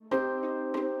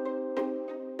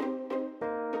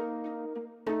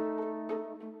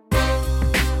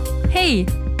Hei,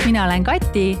 mina olen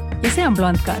Kati ja see on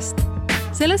Blondcast.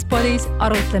 Selles podis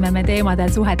arutleme me teemadel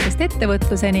suhetest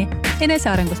ettevõtluseni,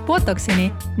 enesearengust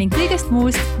botoksini ning kõigest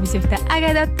muust, mis ühte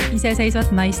ägedat, iseseisvat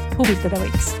naist huvitada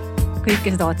võiks.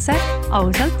 Kõike seda otse,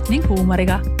 ausalt ning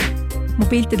huumoriga. Mu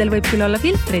piltidel võib küll olla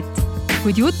filtrit,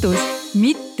 kuid jutus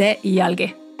mitte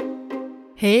iialgi.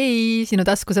 Hei, sinu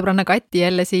taskusõbranna Kati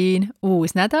jälle siin.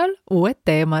 Uus nädal, uued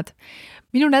teemad.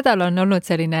 Minu nädal on olnud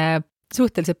selline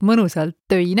suhteliselt mõnusalt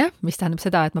töine, mis tähendab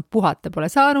seda, et ma puhata pole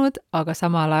saanud, aga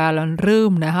samal ajal on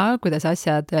rõõm näha, kuidas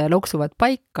asjad loksuvad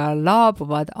paika,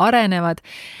 laabuvad, arenevad.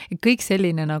 Kõik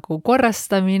selline nagu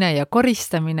korrastamine ja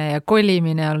koristamine ja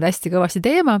kolimine on hästi kõvasti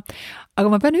teema.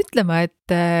 Aga ma pean ütlema,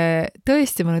 et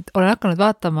tõesti ma nüüd olen hakanud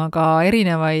vaatama ka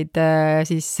erinevaid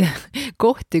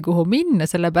kohti, kuhu minna,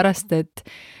 sellepärast, et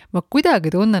ma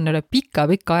kuidagi tunnen üle pika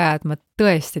aja, et ma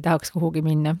tõesti tahaks kuhugi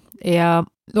minna. Ja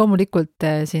loomulikult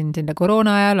siin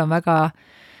koroona ajal on väga,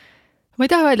 ma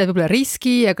ei taha öelda võib-olla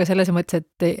riski, aga selles mõttes,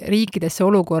 et riikides see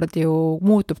olukord ju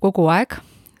muutub kogu aeg.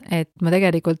 Et ma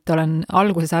tegelikult olen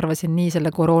alguses arvasin nii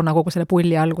selle koroona, kogu selle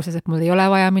pulli alguses, et mul ei ole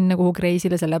vaja minna kuhugi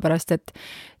reisile, sellepärast, et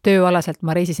tööalaselt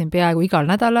ma reisisin peaaegu igal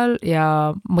nädalal ja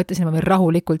mõtlesin, ma võin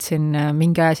rahulikult siin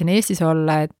mingi aja siin Eestis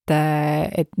olla,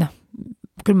 et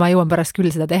küll ma jõuan pärast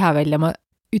küll seda teha veel ja ma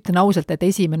ütlen ausalt, et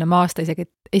esimene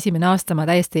aasta ma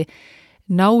täiesti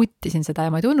nautisin seda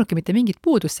ja ma ei tundnudki mitte mingit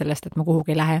puudust sellest, et ma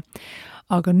kuhugi ei lähe.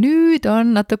 Aga nüüd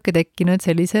on natuke tekkinud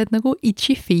sellised nagu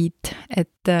itchy feet,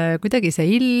 et kuidagi see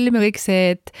ilm ja kõik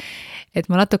see, et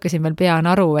ma natuke siin veel pean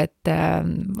aru, et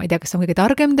ma ei tea, kas on kõige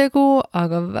targem tegu,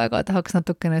 aga väga tahaks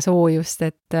natukene soojust,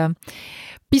 et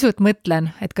pisut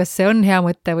mõtlen, et kas see on hea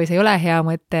mõte või see ei ole hea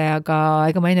mõte, aga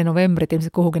ega ma enne novembrit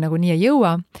ilmselt kuhugi nagu nii ei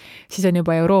jõua. Siis on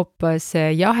juba Euroopas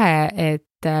jahe, et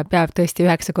peab tõesti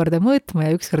 9 korda mõõtma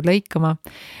ja 1 kord lõikama.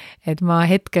 Et ma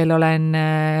hetkel olen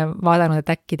vaadanud,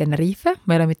 et äkki Tenerife,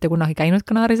 ma ei ole mitte kunagi käinud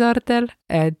Kanaari saartel,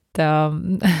 et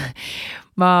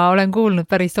ma olen kuulnud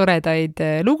päris toredaid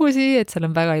lugusid, et seal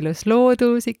on väga ilus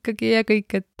loodus ikkagi ja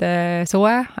kõik, et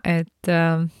soe, et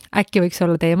äkki võiks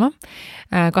olla teema.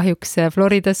 Kahjuks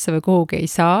Floridasse või kuhugi ei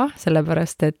saa,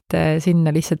 sellepärast, et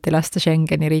sinna lihtsalt ei lasta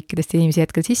Schengeni riikidest inimesi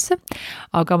hetkel sisse.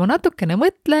 Aga ma natukene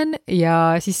mõtlen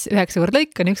ja siis 9 kord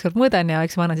lõikan, 1 kord mõõdan ja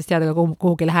eks ma annan siis teada,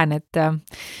 kuhugi lähen, et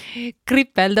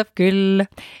kripeldab küll.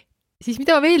 Siis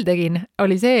mida ma veel tegin,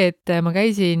 oli see, et ma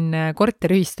käisin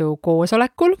korteriühistu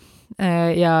koosolekul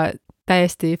ja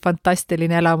täiesti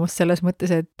fantastiline elamus selles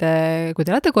mõttes, et kui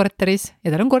te olete korteris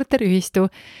ja teil on korteriühistu,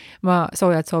 ma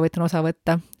soovitan osa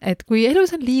võtta. Et kui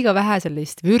elus on liiga vähe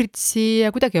sellist vürtsi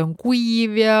ja kuidagi on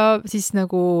kuiv ja siis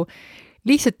nagu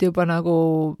lihtsalt juba nagu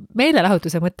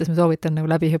meelelahutuse mõttes ma soovitan nagu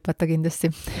läbi hüpata kindlasti.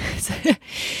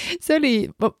 See oli,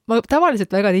 ma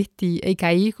tavaliselt väga tihti ei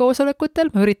käi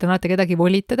koosolekutel, ma üritan alati kedagi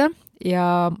volitada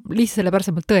ja lihtsalt sellepärast,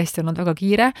 et mul tõesti on väga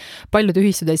kiire. Paljud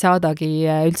ühistud ei saadagi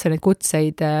üldse neid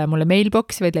kutseid mulle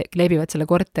mailboxi, vaid leebivad selle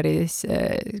koridoris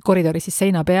siis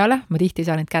seina peale, ma tihti ei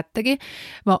saa neid kättegi.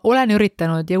 Ma olen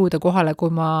üritanud jõuda kohale, kui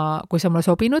see on mulle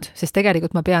sobinud, sest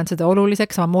tegelikult ma pean seda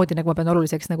oluliseks, samamoodi nagu ma pean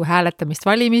oluliseks nagu hääletamist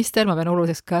valimistel, ma pean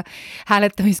oluliseks ka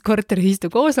hääletamist korteriühistu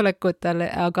koosolekutel,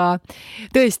 aga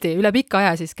tõesti, üle pika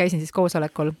aja siis käisin siis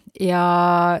koosolekul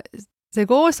ja see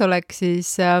koosolek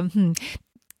siis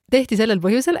tehti sellel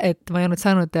põhjusel, et ma ei olnud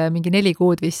saanud mingi 4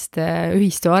 kuud vist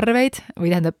ühistu arveid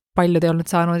või tähendab paljud ei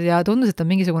olnud saanud ja tundus, et on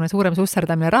mingisugune suurem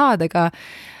susserdamine rahadega.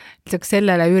 Lisaks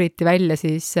sellele üüriti välja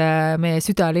siis meie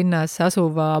südalinnas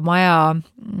asuva maja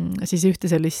siis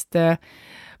ühte sellist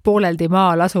pooleldi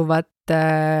maal asuvat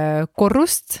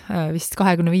korrust, vist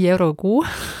 25 € kuu,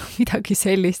 midagi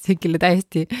sellist, kõigile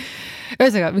täiesti.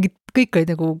 Ühesõnaga, kõik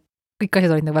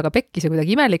asjad olid nagu väga pekkis ja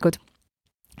kuidagi imelikud.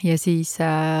 Ja siis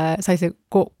sai see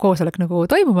koosolek nagu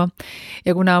toimuma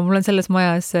ja kuna mul on selles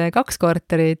majas 2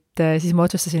 korterit, siis ma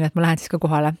otsustasin, et ma lähen siis ka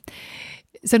kohale.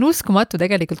 See on uskumatu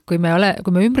tegelikult, kui me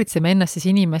ümbritseme ennast siis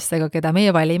inimestega, keda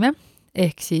meie valime,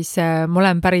 ehk siis ma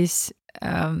olen päris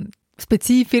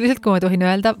spetsiifiliselt, kui ma tohin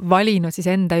öelda, valinud siis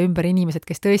enda ümber inimesed,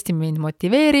 kes tõesti mind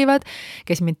motiveerivad,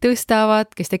 kes mind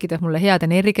tõstavad, kes tekitavad mulle head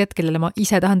energiat, kellele ma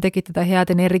ise tahan tekitada head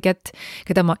energiat,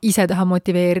 keda ma ise tahan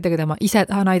motiveerida, keda ma ise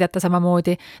tahan aidata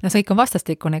samamoodi. No see kõik on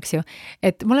vastastikune, eks ju.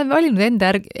 Et ma olen valinud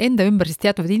enda ümber siis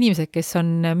teatavad inimesed, kes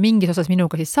on mingis osas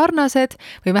minuga siis sarnased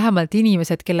või vähemalt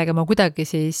inimesed, kellega ma kuidagi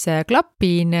siis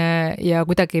klapin ja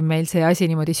kuidagi meil see asi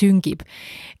niimoodi süngib.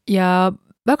 Ja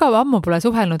väga ammu pole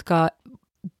suhelnud ka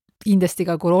kindlasti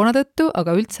ka koroona tõttu,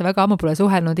 aga üldse väga ammu pole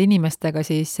suhelnud inimestega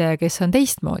siis, kes on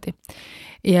teistmoodi.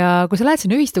 Ja kui sa lähed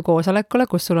sinna ühistukoosolekule,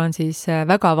 kus sul on siis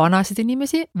väga vanasid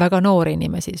inimesi, väga noori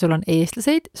inimesi, sul on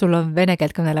eestlaseid, sul on vene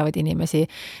keelt kõnelevaid inimesi,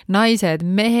 naised,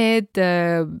 mehed,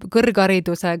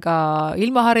 kõrgharidusega,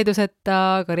 ilma hariduseta,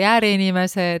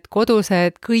 karjääriinimesed,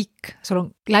 kodused, kõik, sul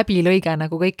on läbilõige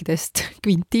nagu kõikidest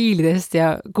kvintiilidest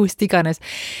ja kust iganes.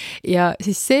 Ja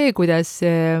siis see, kuidas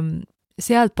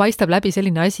sealt paistab läbi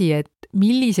selline asi, et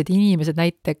millised inimesed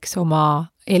näiteks oma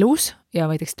elus ja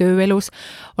näiteks tööelus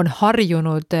on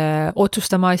harjunud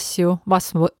otsustama asju,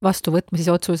 vastu võtma siis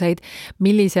otsuseid,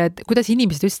 kuidas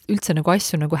inimesed üldse nagu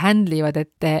asju nagu handlivad,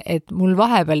 et mul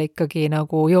vahepeal ikkagi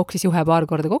nagu jooksis juhe paar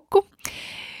korda kokku.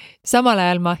 Samal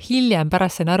ajal ma hiljem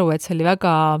pärast sain aru, et see oli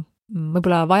väga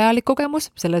võib-olla vajalik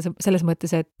kogemus, selles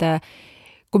mõttes, et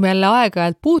kui me jälle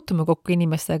aeg-ajalt puutume kokku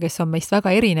inimestega, kes on meist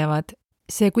väga erinevad,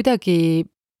 see kuidagi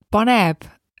paneb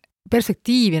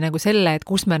perspektiivi nagu selle, et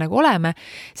kus me nagu oleme,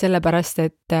 sellepärast,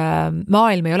 et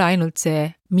maailm ei ole ainult see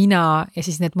mina ja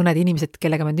siis need mõned inimesed,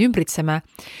 kellega me ümbritseme.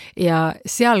 Ja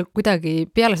seal kuidagi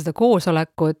peale seda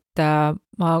koosolekut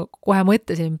ma kohe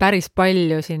mõtlesin päris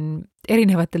palju siin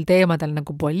erinevatel teemadel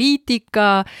nagu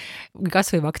poliitika, või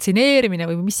kas või vaktsineerimine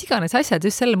või mis iganes asjad,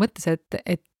 just selle mõttes,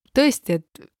 et tõesti,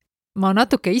 et ma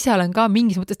natuke ise olen ka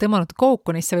mingis mõttes tõmmanud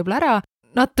kookonisse võib-olla ära,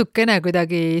 natukene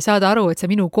kuidagi saada aru, et see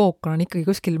minu kookon on ikkagi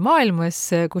kuskil maailmas,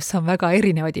 kus on väga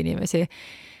erinevaid inimesi.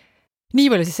 Nii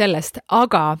palju siis sellest,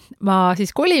 aga ma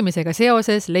siis kolimisega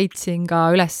seoses leidsin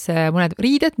ka üles mõned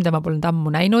riided, mida ma polnud ammu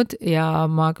näinud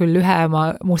ja ma küll ühe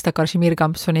oma musta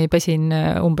kašmiirkampsuni pesin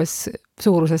umbes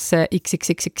suurusesse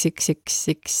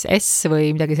XXXXXXS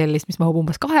või midagi sellist, mis mahub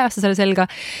umbes 2 aastasele selga,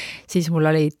 siis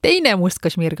mul oli teine must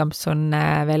kašmiirkampsun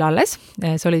veel alles,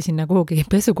 see oli sinna kuhugi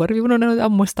pesukorvi ununenud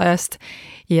ammust ajast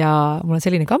ja mul on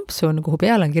selline kampsun, kuhu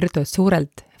peale on kirjutatud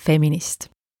suurelt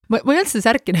feminist. Ma ei olnud seda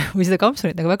särki või seda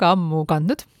kampsunit nagu väga ammu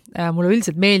kandnud. Mulle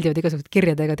üldiselt meeldivad igasugused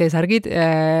kirjadega T-särgid,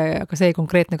 aga see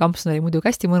konkreetne kampsun oli muidugi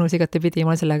hästi mõnus igatepidi,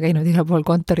 ma olen sellega käinud igal pool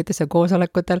kontorites ja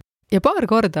koosolekutel. Ja paar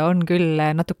korda on küll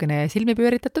natukene silmi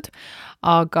pööritatud,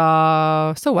 aga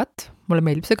so what? Mulle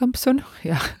meeldib see kampsun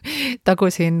ja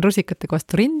tagusin rusikate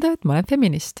vastu rinda, et ma olen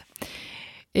feminist.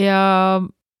 Ja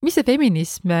mis see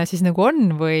feminism siis nagu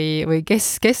on või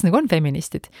kes nagu on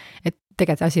feministid? Et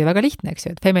tegelikult asi on väga lihtne, eks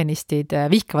ju, et feministid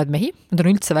vihkavad mehi, nad on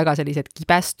üldse väga sellised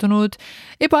kibestunud,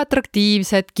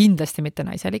 ebaatraktiivsed, kindlasti mitte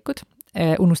naiselikud,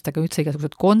 unustage üldse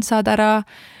igasugused konsad ära,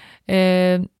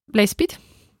 lesbid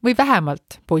või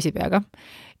vähemalt poisipeaga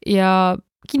ja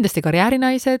kindlasti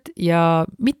karjäärinaised ja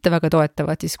mitte väga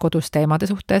toetavad siis kodus teemade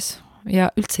suhtes ja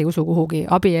üldse ei usu kuhugi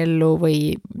abiellu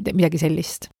või midagi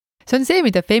sellist. See on see,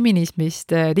 mida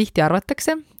feminismist tihti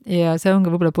arvatakse ja see on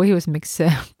ka võib-olla põhjus, miks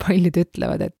paljud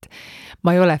ütlevad, et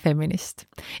ma ei ole feminist.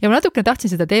 Ja ma natukene tahtsin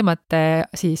seda teemat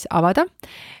siis avada,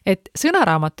 et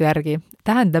sõnaraamatu järgi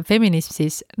tähendab feminism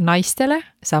siis naistele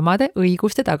samade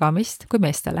õiguste tagamist kui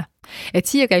meestele. Et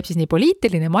siia käib siis nii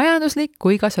poliitiline, majanduslik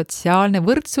kui ka sotsiaalne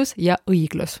võrdsus ja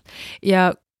õiglus. Ja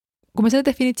kui me selle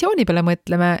definitsiooni peale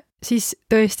mõtleme, siis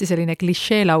tõesti selline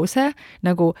klišee lause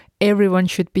nagu everyone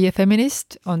should be a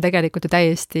feminist on tegelikult ju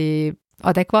täiesti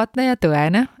adekvaatne ja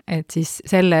tõene, et siis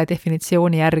selle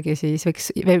definitsiooni järgi siis võiks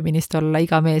feminist olla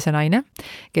iga mees ja naine,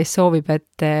 kes soovib,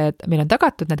 et meil on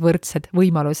tagatud need võrdsed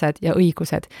võimalused ja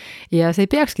õigused ja see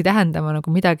ei peakski tähendama nagu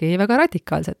midagi väga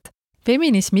radikaalset.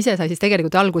 Feminism ise sai siis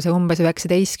tegelikult alguse umbes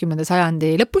 19.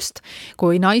 sajandi lõpust,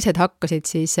 kui naised hakkasid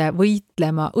siis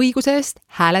võitlema õiguse eest,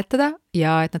 hääletada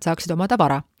ja et nad saaksid omada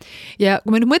vara. Ja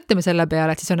kui me nüüd mõtleme selle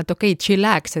peale, et siis on, et okei,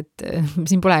 chillax, et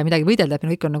siin pole midagi võidelda, et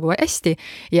meil kõik on nagu hästi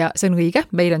ja see on õige,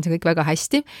 meil on see kõik väga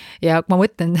hästi ja kui ma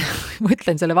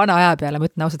mõtlen selle vana aja peale,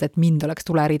 mõtlen ausalt, et mind oleks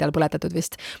tuleriidal põletatud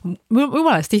vist.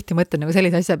 Jumalast tihti mõtlen nagu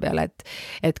sellise asja peale,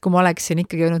 et kui ma oleksin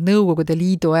ikkagi olnud Nõukogude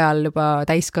Liidu ajal juba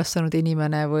täiskasvanud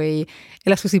inimene või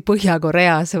elaks kuskil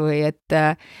Põhja-Koreas või et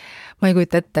ma ei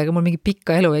kujuta ette, aga mul mingi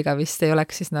pikka eluiga vist ei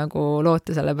oleks siis nagu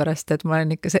loota selle pärast, et ma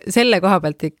olen ikka selle koha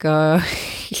pealt ikka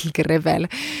ilge rebel,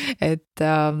 et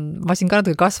ma siin ka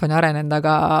natuke kasvan ja arenenud,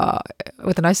 aga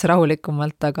võtan asja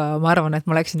rahulikumalt, aga ma arvan, et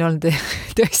ma oleksin olnud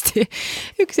tõesti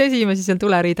üks esimesi seal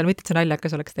tuleriidal, mitte et see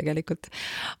naljakas oleks tegelikult.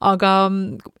 Aga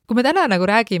kui me täna nagu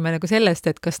räägime nagu sellest,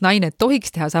 et kas naine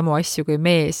tohiks teha samu asju kui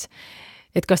mees,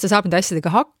 et kas ta saab nende asjadega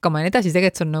hakkama ja nii edasi,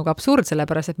 tegelikult see on nagu absurd,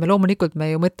 sellepärast, et me loomulikult me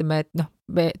ju mõtleme, et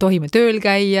me tohime tööl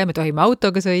käia, me tohime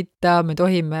autoga sõita, me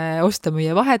tohime osta,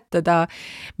 müüa, vahetada,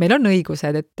 meil on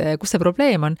õigused, et kus see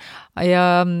probleem on.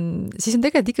 Ja siis on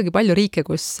tegelikult ikkagi palju riike,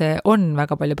 kus on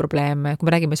väga palju probleeme, kui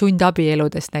me räägime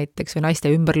sundabieludest näiteks või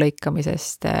naiste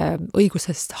ümberlõikamisest,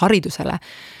 õigusest haridusele,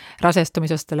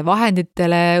 rasestumisostele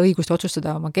vahenditele, õigust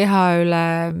otsustada oma keha üle,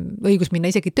 õigus minna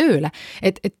isegi tööle.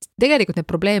 Et tegelikult need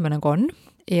probleeme nagu on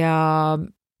ja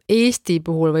Eesti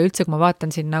puhul või üldse, kui ma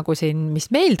vaatan siin nagu siin, mis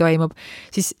meil toimub,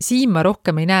 siis siin ma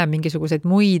rohkem ei näe mingisuguseid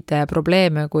muid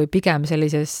probleeme kui pigem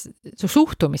sellises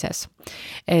suhtumises.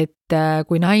 Et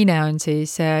kui naine on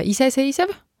siis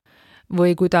iseseisev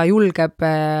või kui ta julgeb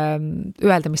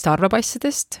öelda, mis ta arvab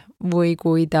asjadest või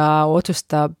kui ta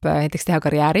otsustab näiteks teha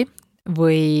karjääri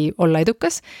või olla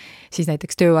edukas, siis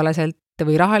näiteks tööalaselt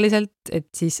või rahaliselt,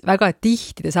 et siis väga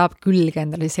tihti ta saab külge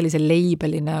endale sellise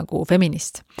leibeli nagu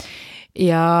feminist.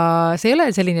 Ja see ei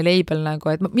ole selline leibel nagu,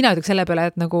 et mina ütleks selle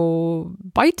peale, et nagu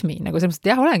bite me, nagu selles mõttes,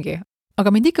 et jah, olengi. Aga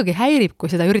mind ikkagi häirib,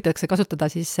 kui seda üritatakse kasutada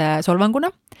siis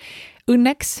solvanguna.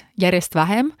 Õnneks järjest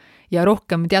vähem ja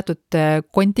rohkem teatud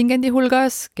kontingendi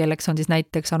hulgas, kelleks on siis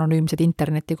näiteks anonüümsed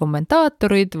interneti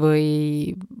kommentaatorid või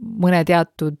mõne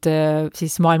teatud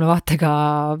siis maailmavaatega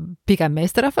pigem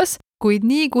meesterahvas, kuid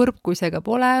nii kurb, kui see ka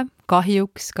pole,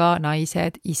 kahjuks ka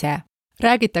naised ise.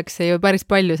 Räägitakse ju päris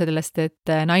palju sellest,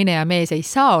 et naine ja mees ei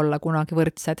saa olla kunagi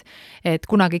võrdsed, et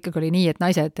kunagi ikkagi oli nii, et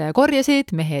naised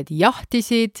korjasid, mehed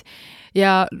jahtisid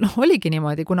ja oligi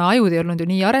niimoodi, kuna ajud ei olnud ju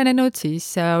nii arenenud,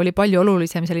 siis oli palju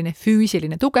olulisem selline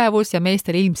füüsiline tugevus ja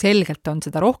meestel ilmselgelt on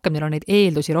seda rohkem, neil on neid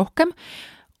eeldusi rohkem.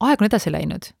 Aeg on edasi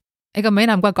läinud. Ega me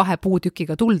enam ka 2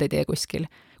 puutükiga tuld ei tee kuskil.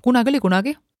 Kunagi oli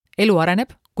kunagi, elu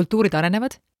areneb, kultuurid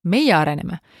arenevad, meie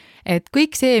areneme. Et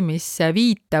kõik see, mis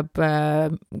viitab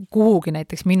kuhugi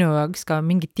näiteks minu jaoks ka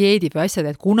mingid dieedid või asjad,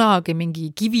 et kunagi mingi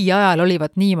kivi ajal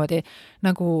olivad niimoodi,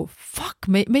 nagu fuck,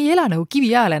 me ei ela nagu kivi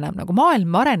ajal enam, nagu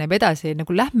maailm areneb edasi,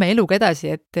 nagu lähme eluga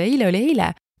edasi, et eile oli eile.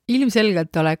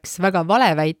 Ilmselgelt oleks väga vale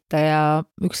väita ja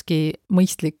ükski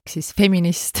mõistlik siis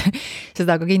feminist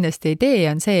seda ka kindlasti ei tee,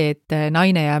 on see, et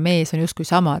naine ja mees on justkui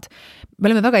samad. Me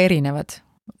oleme väga erinevad.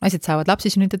 Naised saavad lapsi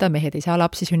sünnitada, mehed ei saa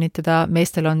lapsi sünnitada,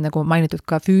 meestel on nagu mainitud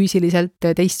ka füüsiliselt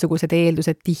teistsugused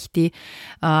eeldused tihti.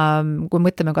 Kui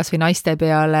mõtleme kas või naiste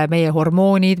peale, meie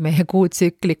hormoonid, meie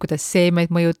kuutsükli, kuidas see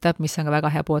meid mõjutab, mis on ka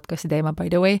väga hea podcasti teema, by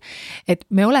the way, et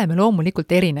me oleme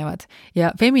loomulikult erinevad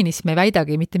ja feminism ei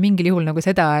väidagi mitte mingil juhul nagu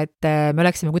seda, et me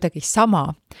oleksime kuidagi sama,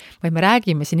 vaid me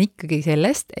räägime siin ikkagi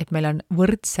sellest, et meil on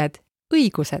võrdsed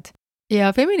õigused.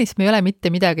 Ja feminism ei ole mitte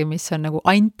midagi, mis on nagu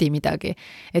anti midagi.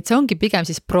 Et see ongi pigem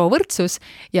siis pro-võrdsus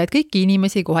ja et kõiki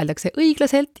inimesi koheldakse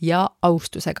õiglaselt ja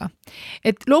austusega.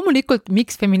 Et loomulikult,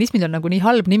 miks feminismil on nagu nii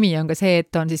halb nimi, on ka see,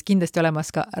 et on siis kindlasti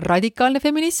olemas ka radikaalne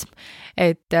feminism.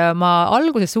 Et ma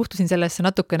alguses suhtusin sellesse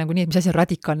natuke nagu nii, et mis asi on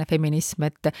radikaalne feminism,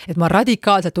 et ma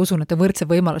radikaalselt usun, et on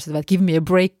võrdsed võimalused, et give me a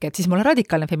break, et siis ma olen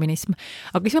radikaalne feminism.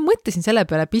 Aga siis ma mõtlesin selle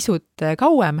peale pisut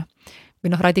kauem,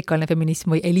 või radikaalne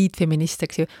feminism või eliitfeminist,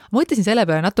 eks ju. Ma mõtlesin selle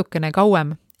peale natukene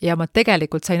kauem ja ma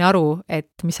tegelikult sain aru,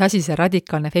 et mis asi see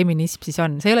radikaalne feminism siis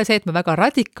on. See ei ole see, et ma väga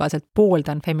radikaalselt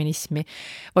pooldan feminismi,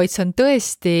 vaid see on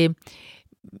tõesti,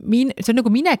 see on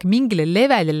nagu minek mingile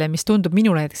levelile, mis tundub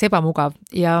minule näiteks ebamugav.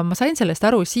 Ja ma sain sellest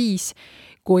aru siis,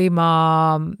 kui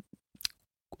ma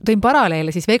tõin paralleele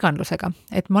siis veganlusega.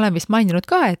 Et ma olen vist maininud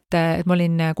ka, et ma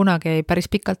olin kunagi päris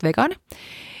pikalt vegan.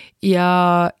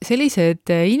 Ja sellised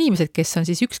inimesed, kes on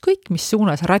siis ükskõik mis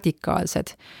suunas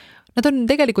radikaalsed, nad on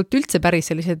tegelikult üldse päris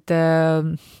sellised,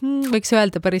 võiks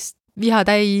öelda päris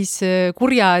vihatäis,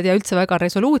 kurjad ja üldse väga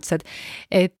resoluutsed,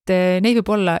 et neid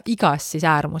võib olla igas siis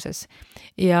äärmuses.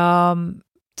 Ja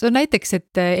see on näiteks,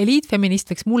 et eliitfeminist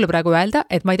võiks mulle praegu öelda,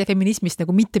 et ma ei tee feminismist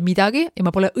nagu mitte midagi ja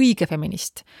ma pole õige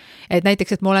feminist. Et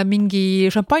näiteks, et ma olen mingi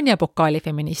šampanjapokaali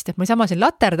feminist, et ma sama siin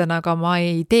laterdan, aga ma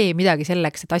ei tee midagi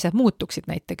selleks, et asjad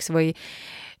muutuksid näiteks või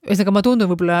ühesõnaga ma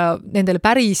tundun võib-olla nendele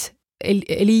päris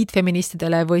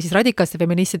eliitfeministidele või siis radikaalste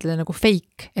feministidele nagu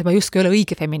fake, et ma justkui ei ole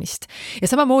õige feminist. Ja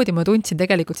samamoodi ma tundsin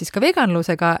tegelikult siis ka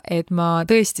veganlusega, et ma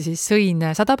tõesti siis sõin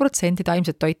 100%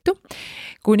 taimset toitu,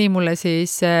 kuni mulle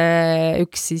siis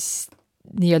üks siis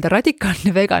nii-öelda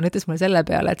radikaalne vegan ütles mulle selle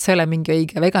peale, et see ei ole mingi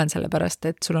õige vegan, sellepärast,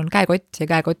 et sul on käekott ja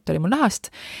käekott oli mul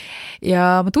nahast.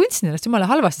 Ja ma tundsin ennast jumala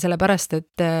halvasti sellepärast,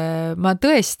 et ma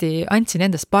tõesti andsin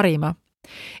endast parima.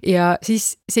 Ja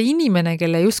siis see inimene,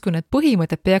 kelle justkui need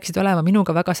põhimõtted peaksid olema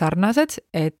minuga väga sarnased,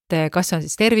 et kas on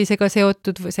siis tervisega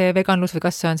seotud see veganlus või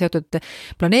kas on seotud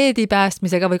planeedi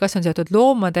päästmisega või kas on seotud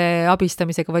loomade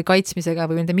abistamisega või kaitsmisega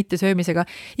või nende mittesöömisega.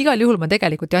 Igal juhul ma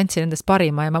tegelikult andsin endast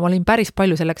parima ja ma olin päris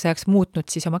palju selleks ajaks muutnud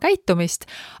siis oma käitumist,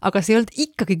 aga see ei olnud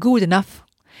ikkagi good enough.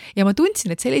 Ja ma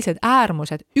tundsin, et sellised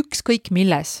äärmused ükskõik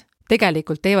milles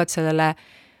tegelikult teevad sellele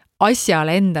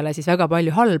asjale endale siis väga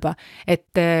palju halba,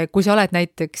 et kui sa oled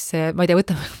näiteks, ma ei tea,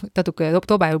 võtame natuke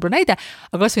tobe võib-olla näide,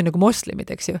 aga kas või nagu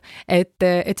moslemid, eks ju, et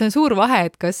see on suur vahe,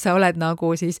 et kas sa oled nagu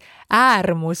siis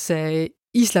äärmus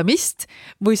islamist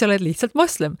või sa oled lihtsalt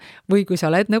moslem või kui sa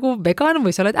oled nagu vegan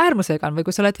või sa oled äärmusvegan või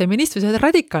kui sa oled feminist või sa oled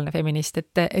radikaalne feminist,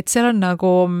 et seal on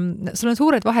nagu, sul on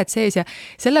suured vahed sees ja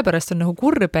sellepärast on nagu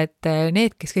kurb, et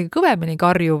need, kes kõige kõvemini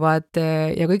karjuvad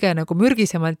ja kõige nagu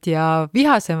mürgisemalt ja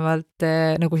vihasemalt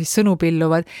nagu siis sõnu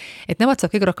pilluvad, et nemad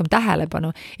saavad kõige rohkem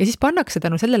tähelepanu ja siis pannakse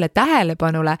tänu sellele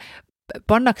tähelepanule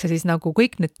pannakse siis nagu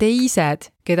kõik need teised,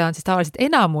 keda on siis tavaliselt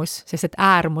enamus, sest et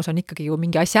äärmus on ikkagi ju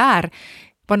mingi asja äär,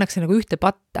 pannakse nagu ühte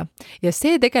patta ja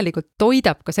see tegelikult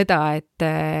toidab ka seda,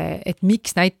 et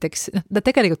miks näiteks, nad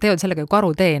tegelikult teevad sellega ju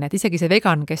karuteene, et isegi see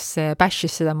vegan, kes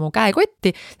bashis seda mu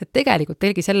käekotti, nad tegelikult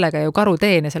tegi sellega ju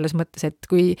karuteene selles mõttes, et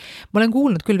kui ma olen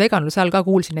kuulnud küll veganluse all ka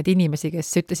kuulsin neid inimesi,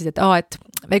 kes ütlesid, et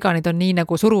veganid on nii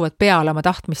nagu suruvad peale oma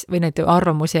tahtmist või neid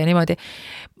arvamusi ja niimoodi.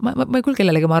 Ma ei küll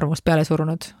kellelegi oma arvamust peale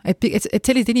surunud, et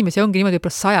selliseid inimesi ongi niimoodi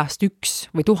võib-olla 100-st 1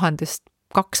 või 1000-st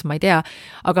 2, ma ei tea,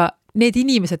 aga need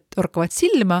inimesed orkavad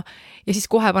silma ja siis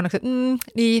kohe pannakse,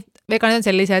 nii, veganid on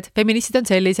sellised, feministid on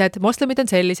sellised, moslemid on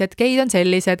sellised, geid on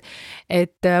sellised,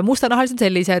 et mustanahalised on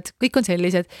sellised, kõik on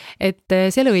sellised, et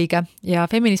see oli õige ja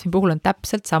feminismi puhul on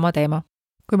täpselt sama teema.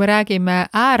 Kui me räägime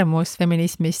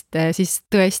äärmusfeminismist, siis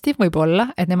tõesti võib olla,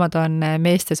 et nemad on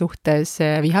meeste suhtes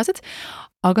vihased,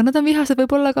 aga nad on vihased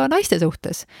võib-olla ka naiste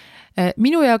suhtes.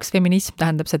 Minu jaoks feminism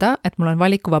tähendab seda, et mul on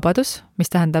valikuvabadus,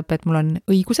 mis tähendab, et mul on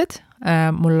õigused,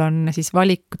 mul on siis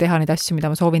valik teha neid asju,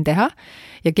 mida ma soovin teha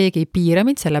ja keegi ei piira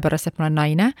mind sellepärast, et ma olen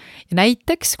naine. Ja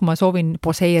näiteks, kui ma soovin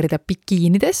poseerida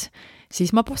bikiinides,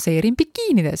 siis ma poseerin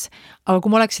bikiinides. Aga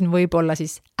kui ma oleksin võib-olla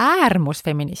siis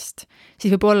äärmusfeminist,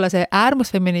 siis võib-olla see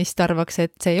äärmusfeminist arvaks,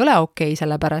 et see ei ole okei,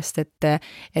 sellepärast,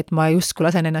 et ma justkui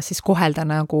lasen ennast siis kohelda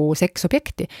nagu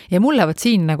seksobjekti. Ja mul lähevad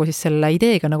siin nagu siis selle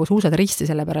ideega nagu suusad risti,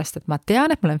 sellepärast, et ma tean,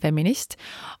 et ma olen feminist,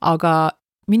 aga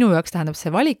minu jaoks tähendab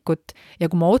see valikut ja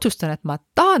kui ma otsustan, et ma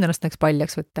tahan ennast näiteks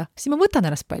paljaks võtta, siis ma võtan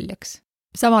ennast paljaks.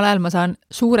 Samal ajal ma saan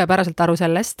suurepäraselt aru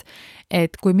sellest,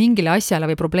 et kui mingile asjale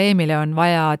või probleemile on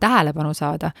vaja tähelepanu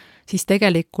saada, siis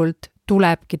tegelikult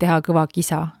tulebki teha kõva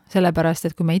kisa. Sellepärast,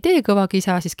 et kui me ei tee kõva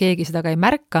kisa, siis keegi seda ka ei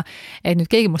märka, et nüüd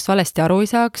keegi must valesti aru ei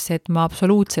saaks, et ma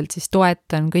absoluutselt siis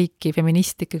toetan kõiki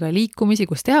feministlikega liikumisi,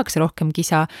 kus tehakse rohkem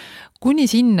kisa, kuni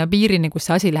sinna piirini, kus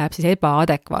see asi läheb siis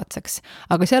ebaadekvaatseks.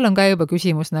 Aga seal on ka juba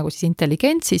küsimus nagu siis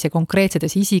intelligentsis ja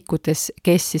konkreetsetes isikutes,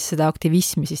 kes siis seda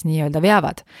aktivismi siis nii-öelda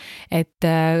veavad.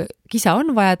 Et kisa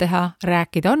on vaja teha,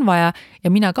 rääkida on vaja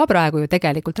ja mina ka praegu ju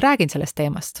tegelikult räägin sellest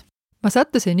teemast. Ma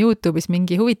sattusin YouTube'is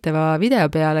mingi huvitava video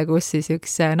peale, kus siis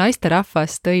üks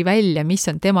naisterahvas tõi välja, mis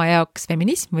on tema jaoks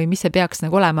feminism või mis see peaks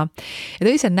nagu olema. Ja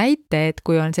tõi see näite, et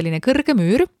kui on selline kõrge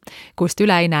müür, kust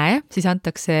üle ei näe, siis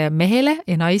antakse mehele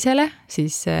ja naisele,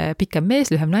 siis pikem mees,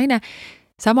 lühem naine,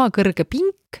 sama kõrge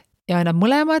pink ja nad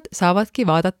mõlemad saavadki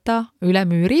vaadata üle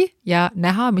müüri ja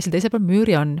näha, mis teisel pool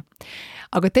müüri on.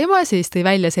 Aga tema siis tõi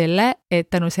välja selle, et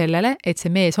tänu sellele, et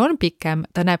see mees on pikem,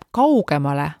 ta näeb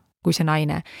kaugemale kui see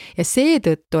naine. Ja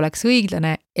seetõttu oleks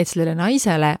õiglane, et sellele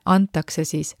naisele antakse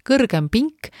siis kõrgem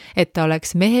pink, et ta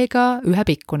oleks mehega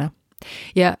ühepikkune.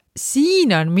 Ja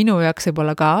siin on minu jaoks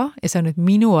võib-olla ka, ja see on nüüd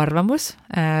minu arvamus,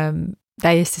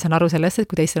 täiesti saan aru sellest, et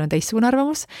kui teistel on teistsugune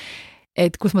arvamus,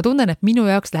 et kus ma tunnen, et minu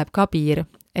jaoks läheb ka piir.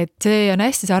 Et see on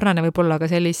hästi sarnane võib-olla ka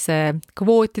sellise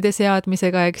kvootide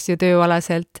seadmisega, eks ju,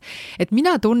 tööalaselt. Et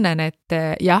mina tunnen, et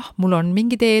jah, mul on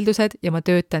mingid eeldused ja ma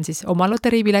töötan siis oma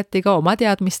loteriipiletiga, oma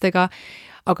teadmistega,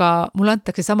 aga mul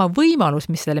antakse sama võimalus,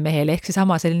 mis sellele mehele, ehk see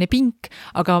sama selline pink,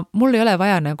 aga mul ei ole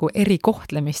vaja nagu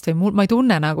erikohtlemist või ma ei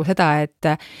tunne nagu seda, et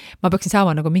ma peaksin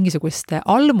saama nagu mingisugust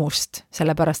almust,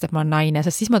 sellepärast, et ma olen naine,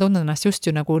 sest siis ma tunnen ennast just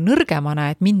ju nagu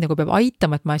nõrgemana, et mind nagu peab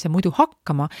aitama, et ma ei saa muidu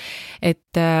hakkama.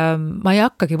 Et ma ei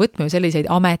hakkagi võtma ju selliseid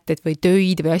ameteid või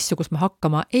töid või asju, kus ma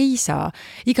hakkama ei saa.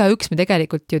 Igaüks me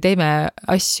tegelikult ju teeme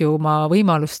asju oma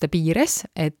võimaluste piires,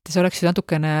 et see oleks ju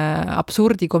natukene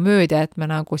absurdi komöödia, et me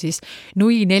nagu siis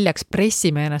 4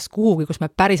 pressime ennast kuhugi, kus me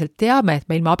päriselt teame, et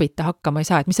me ilma abita hakkama ei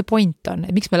saa, et mis see point on,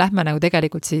 et miks me lähme nagu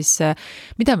tegelikult siis,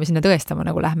 mida me sinna tõestama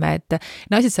nagu lähme, et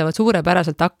naised saavad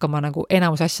suurepäraselt hakkama nagu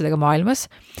enamus asjadega maailmas,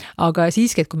 aga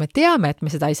siiski, et kui me teame, et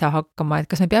me seda ei saa hakkama, et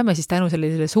kas me peame siis tänu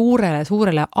sellisele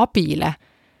suurele abile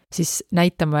siis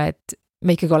näitama, et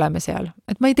me ikkagi oleme seal.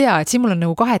 Et ma ei tea, et siin mul on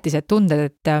nagu kahetised tunded,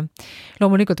 et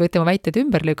loomulikult võite oma väited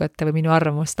ümber lükata või minu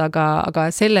arvamust, aga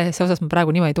selles osas ma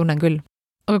praegu niimoodi tunnen küll.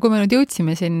 Aga kui me nüüd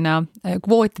jõudsime sinna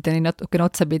kvootideni natukene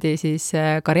otsapidi, siis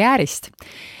karjäärist.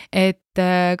 Et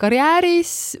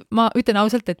karjääris ma ütlen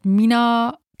ausalt, et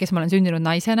mina, kes ma olen sündinud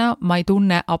naisena, ma ei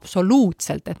tunne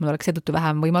absoluutselt, et mul oleks seetõttu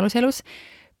vähem võimalus elus.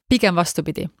 Pigem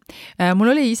vastupidi.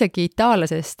 Mul oli isegi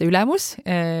itaallasest ülemus,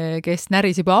 kes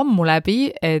näris juba ammu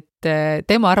läbi, et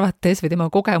tema arvates või tema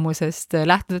kogemusest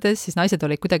lähtudes, siis naised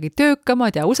olid kuidagi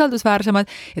töökamad ja usaldusväärsemad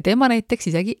ja tema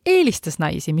näiteks isegi eelistas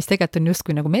naisi, mis tegelikult on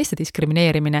justkui nagu meeste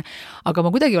diskrimineerimine. Aga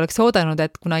ma kuidagi oleks oodanud,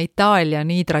 et kuna Itaalia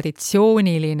on nii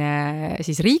traditsiooniline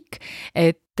siis riik,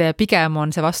 et pigem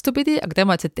on see vastupidi, aga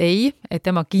tema ütles, et ei, et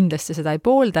tema kindlasti seda ei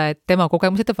poolda, et tema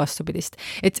kogemused on vastupidist.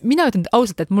 Et mina ütlen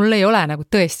ausalt, et mul ei ole nagu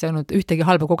tõesti olnud ühtegi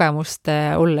halba kogemust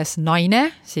olles naine,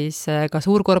 siis ka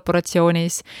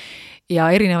suurkorporatsioonis ja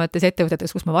erinevates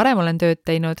ettevõtetes, kus ma varem olen tööd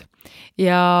teinud.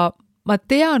 Ja ma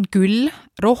tean küll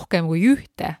rohkem kui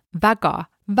ühte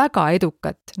väga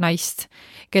edukat naist,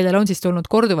 kellel on siis tulnud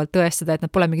korduvalt tõestada, et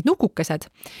nad pole mingid nukukesed,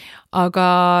 aga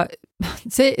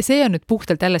see on nüüd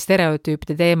puhtalt jälle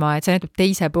stereotüüpide teema, et see näitab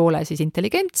teise poole siis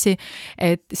intelligentsi,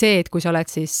 et see, et kui sa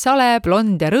oled siis sale,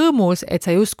 blond ja rõõmus, et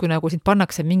sa justkui nagu sind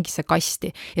pannakse mingisse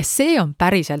kasti ja see on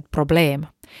päriselt probleem.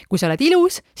 Kui sa oled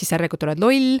ilus, siis järelikult oled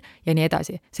loll ja nii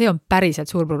edasi. See on päriselt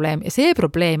suur probleem ja see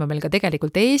probleem on meil ka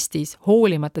tegelikult Eestis,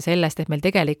 hoolimata sellest, et meil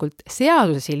tegelikult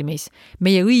seaduse silmis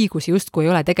meie õigusi justkui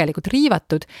ei ole tegelikult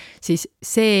riivatud, siis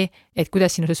see, et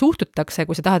kuidas sinusse suhtutakse,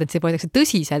 kui sa tahad, et see võetakse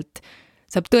tõsiselt,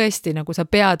 saab tõesti, nagu sa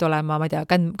pead olema, ma ei tea,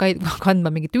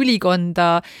 kandma mingit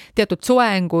ülikonda, teatud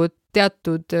soengut,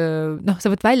 teatud,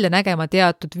 sa võid välja nägema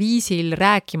teatud viisil,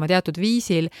 rääkima teatud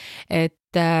viisil,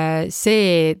 et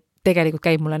see tegelikult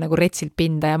käib mulle nagu retsilt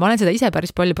pinda ja ma olen seda ise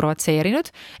päris palju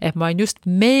provotseerinud, et ma olen just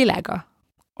meelega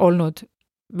olnud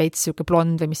veits siuke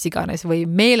blond või mis iganes või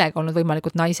meelega olnud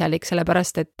võimalikult naiselik,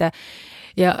 sellepärast et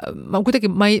ja ma kuidagi,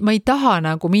 ma ei taha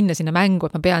nagu minna sinna mängu,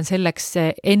 et ma pean selleks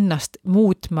ennast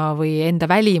muutma või enda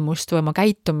välimust või oma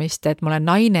käitumist, et ma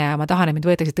olen naine ja ma tahan, et mind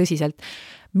võetakse tõsiselt.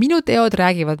 Minu teod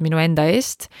räägivad minu enda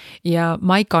eest ja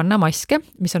ma ei kanna maske,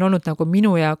 mis on olnud nagu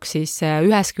minu jaoks siis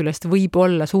ühest küljest võib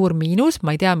olla suur miinus,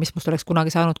 ma ei tea, mis must oleks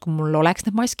kunagi saanud, kui mul oleks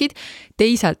need maskid,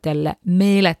 teisalt jälle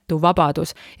meeletu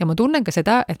vabadus ja ma tunnen ka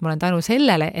seda, et ma olen tänu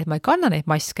sellele, et ma ei kanna neid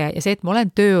maske ja see, et ma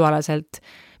olen tööalaselt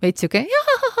veits siuke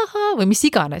või mis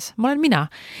iganes, ma olen mina.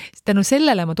 Tänu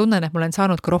sellele ma tunnen, et ma olen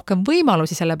saanud ka rohkem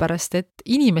võimalusi, sellepärast et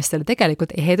inimestele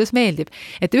tegelikult ehedus meeldib.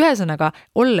 Et ühesõnaga,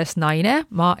 olles naine,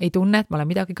 ma ei tunne, et ma olen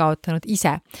midagi kaotanud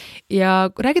ise. Ja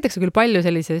räägitakse küll palju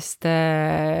sellisest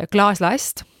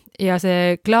klaaslaest ja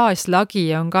see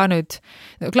klaaslagi on ka nüüd,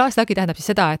 klaaslagi tähendab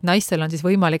siis seda, et naistel on siis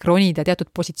võimalik ronida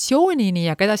teatud positsioonini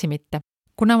ja kedasi mitte.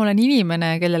 Kuna ma olen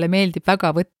inimene, kellele meeldib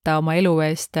väga võtta oma elu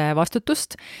eest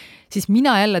vastutust, siis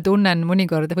mina jälle tunnen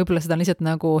mõnikord, võib-olla seda on lihtsalt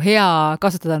nagu hea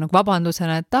kasutada nagu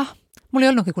vabandusena, et mul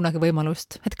ei olnudki kunagi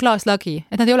võimalust, et klaaslagi,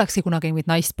 et nad ei olekski kunagi mingit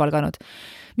naist palganud.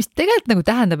 Mis tegelikult nagu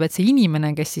tähendab, et see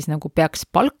inimene, kes siis nagu peaks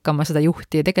palkama seda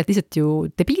juhti, tegelikult lihtsalt ju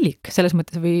debiilik selles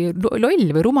mõttes või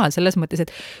loll või rumal selles mõttes,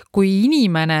 et kui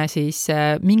inimene siis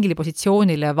mingile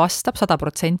positsioonile vastab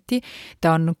 100%,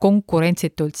 ta on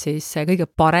konkurentsitult siis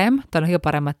kõige parem, tal on kõige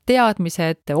paremad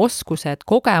teadmised, oskused,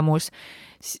 kogemus,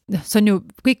 see on ju,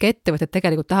 kõik ettevõtted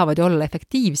tegelikult tahavad ju olla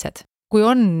efektiivsed. Kui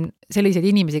on selliseid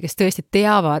inimesi, kes tõesti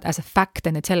teavad as a fact,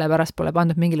 et need sellepärast pole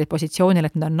pandud mingile positsioonile,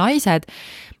 et nad on naised,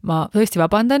 ma tõesti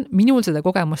vabandan, minul seda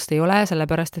kogemust ei ole,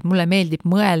 sellepärast, et mulle meeldib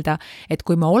mõelda, et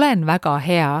kui ma olen väga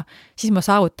hea, siis ma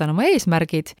saavutan oma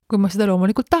eesmärgid, kui ma seda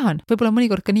loomulikult tahan. Võib-olla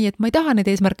mõnikord ka nii, et ma ei taha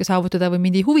neid eesmärke saavutada või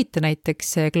mind ei huvita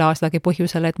näiteks klaaslagi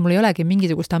põhjusel, et mul ei olegi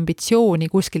mingisugust ambitsiooni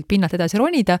kuskilt pinnalt edasi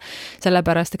ronida,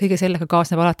 sellepärast, et kõige sellega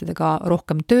kaasneb alati ka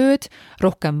rohkem tööd,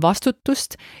 rohkem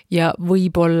vastutust ja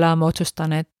võib-olla ma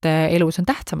otsustan, et elus on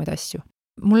tähtsamaid asju.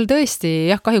 Mul tõesti,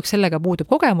 kahjuks sellega puudub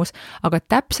kogemus, aga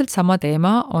täpselt sama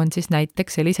teema on siis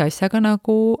näiteks sellise asjaga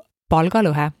nagu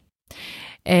palgalõhe.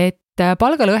 Et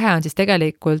palgalõhe on siis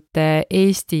tegelikult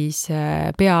Eestis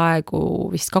peaaegu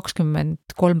vist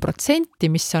 23%,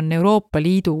 mis on Euroopa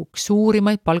Liidu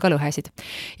suurimaid palgalõhesid.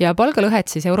 Ja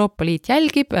palgalõhet siis Euroopa Liit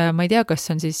jälgib, ma ei tea, kas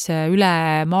on siis üle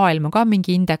maailma ka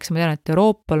mingi indeks, ma tean, et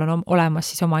Euroopal on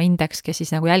olemas siis oma indeks, kes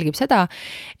siis nagu jälgib seda,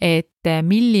 et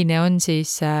milline on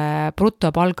siis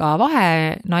brutopalga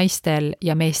vahe naistel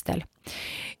ja meestel.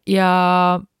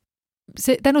 Ja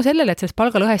tänu sellele, et sellest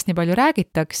palgalõhest nii palju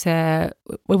räägitakse,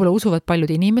 võib-olla usuvad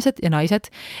paljud inimesed ja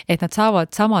naised, et nad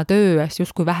saavad sama töö eest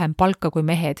justkui vähem palka kui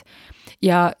mehed.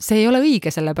 Ja see ei ole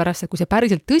õige, sellepärast, et kui see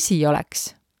päriselt tõsi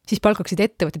oleks, siis palkaksid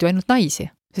ettevõtted ju ainult naisi.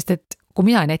 Sest et kui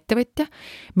mina olen ettevõtja,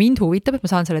 mind huvitab, et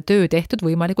ma saan selle töö tehtud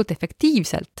võimalikult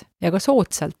efektiivselt ja ka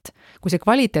soodsalt. Kui see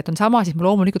kvaliteet on sama, siis ma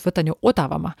loomulikult võtan ju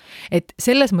odavama. Et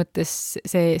selles mõttes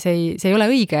see ei ole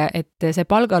õige, et see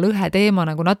palgalõhe teema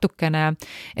nagu natukene,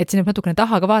 et siin natukene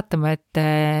taha ka vaatama, et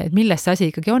milles see asi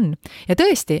ikkagi on. Ja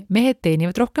tõesti, mehed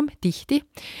teenivad rohkem tihti.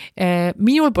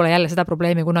 Minul pole jälle seda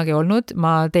probleemi kunagi olnud.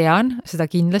 Ma tean seda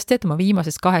kindlasti, et ma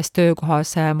viimases 2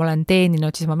 töökohas ma olen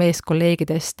teeninud siis oma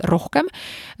meeskolleegidest rohkem.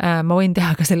 Ma võin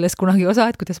teha ka selles kunagi osa,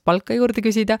 et kuidas palka juurde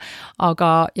küsida,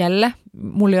 aga jälle,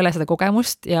 mul ei ole seda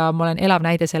kogemust ja ma olen elav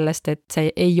näide sellest, et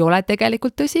see ei ole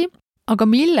tegelikult tõsi. Aga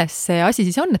milles see asi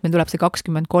siis on, et meil tuleb see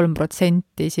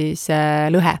 23% siis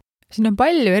lõhe? Siin on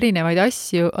palju erinevaid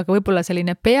asju, aga võib-olla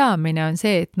selline peamine on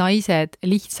see, et naised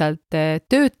lihtsalt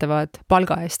töötavad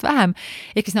palga eest vähem,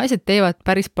 ehk siis naised teevad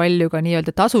päris palju ka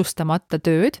nii-öelda tasustamata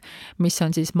tööd, mis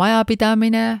on siis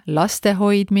majapidamine, laste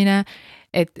hoidmine,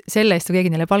 et selle eest keegi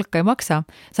neile palka ei maksa.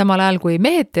 Samal ajal, kui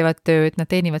mehed teevad tööd, nad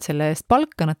teenivad selle eest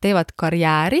palka, nad teevad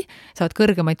karjääri, saavad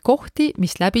kõrgemaid kohti,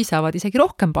 mis läbi saavad isegi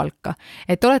rohkem palka.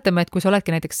 Et oletame, et kui sa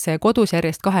oledki näiteks kodus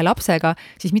järjest 2 lapsega,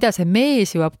 siis mida see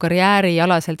mees jõuab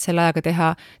karjäärialaselt selle ajaga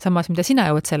teha, samas mida sina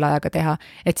jõuad selle ajaga teha.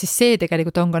 Et siis see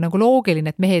tegelikult on ka nagu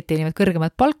loogiline, et mehed teenivad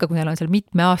kõrgemat palka, kui neil on seal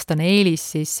mitmeaastane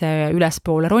eelis siis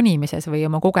ülespoole ronimises või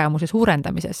oma kogemuse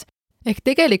suurendamises. Ehk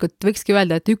tegelikult võikski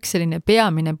öelda, et üks selline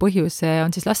peamine põhjus on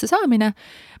siis laste saamine,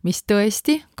 mis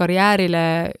tõesti karjäärile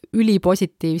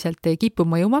ülipositiivselt ei kipu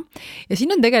mõjuma. Ja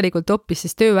siin on tegelikult hoopis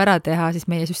siis töö ära teha siis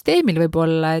meie süsteemil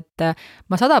võib-olla, et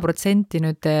ma 100%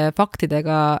 nüüd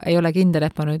faktidega ei ole kindel,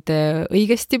 et ma nüüd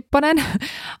õigesti panen,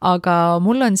 aga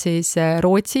mul on siis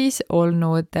Rootsis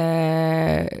olnud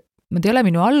nad ei ole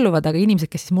minu alluvad, aga inimesed,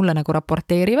 kes siis mulle nagu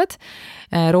raporteerivad,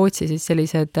 Rootsi siis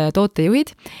sellised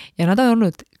tootejuhid ja nad on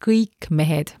olnud kõik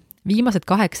mehed. Viimased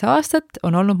 8 aastat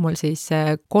on olnud mul siis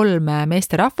 3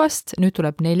 meesterahvast, nüüd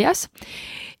tuleb 4.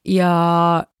 Ja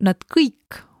nad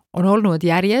kõik on olnud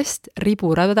järjest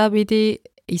riburadapidi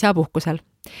isapuhkusel.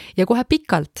 Ja kohe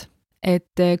pikalt.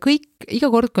 Et iga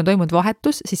kord, kui on toimunud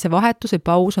vahetus, siis see vahetus või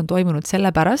paus on toimunud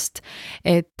sellepärast,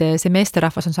 et see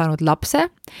meesterahvas on saanud lapse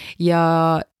ja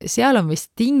seal on vist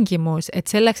tingimus, et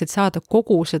selleks, et saada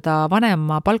kogu seda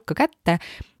vanema palka kätte,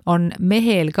 on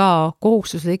mehel ka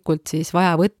kohustuslikult siis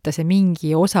vaja võtta see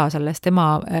mingi osa sellest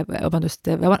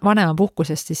vanema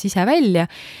puhkusest siis ise välja.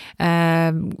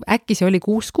 Äkki see oli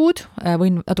 6 kuud,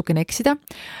 võin natukene eksida,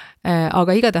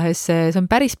 aga igatahes see on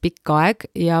päris pikk aeg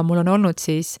ja mul on olnud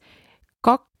siis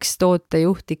 2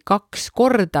 tootejuhti 2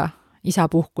 korda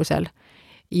isapuhkusel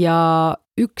ja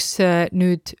üks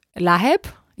nüüd läheb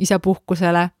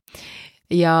isapuhkusele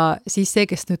ja siis see,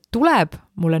 kes nüüd tuleb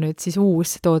mulle nüüd siis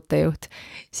uus tootejuht,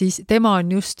 siis tema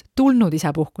on just tulnud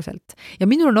isapuhkuselt. Ja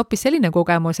minul on hoopis selline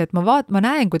kogemus, et ma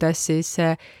näen, kuidas siis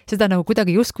seda nagu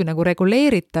kuidagi justkui nagu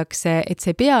reguleeritakse, et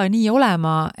see ei pea nii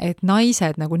olema, et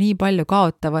naised nagu nii palju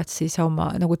kaotavad siis oma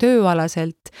nagu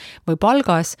tööalaselt või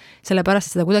palgas,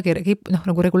 sellepärast, et seda kuidagi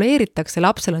nagu reguleeritakse,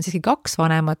 lapsel on siiski 2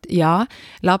 vanemat ja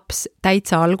laps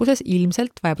täitsa alguses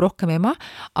ilmselt vajab rohkem ema,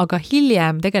 aga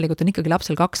hiljem tegelikult on ikkagi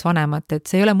lapsel 2 vanemat, et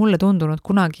see ei ole mulle tundunud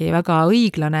kunagi väga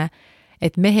õiglane,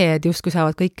 et mehed justkui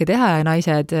saavad kõike teha ja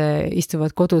naised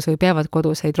istuvad kodus või peavad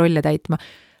koduseid rolle täitma.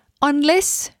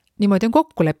 Unless niimoodi on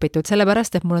kokku lepitud,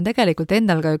 sellepärast, et mul on tegelikult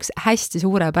endal ka üks hästi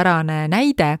suurepärane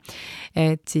näide,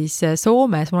 et siis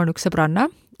Soomes mul on üks sõbranna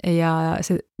ja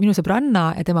see minu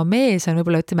sõbranna ja tema mees on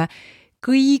võib-olla ütleme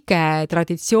kõige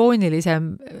traditsioonilisem,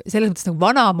 selles mõttes nagu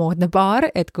vanamoodne paar,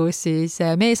 et kus siis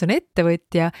mees on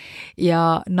ettevõtja ja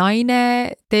naine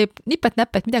teeb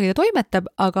nipet-näpet midagi ta toimetab,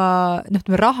 aga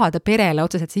raha ta perele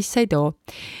otseselt sisse ei too.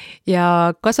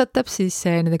 Ja kasvatab siis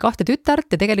nende 2 tütart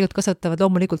ja tegelikult kasvatavad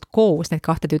loomulikult koos need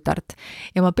 2 tütart.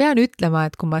 Ja ma pean ütlema,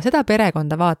 et kui ma seda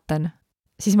perekonda vaatan,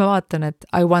 siis ma vaatan, et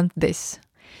I want this.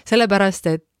 Sellepärast,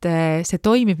 et see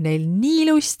toimib neil nii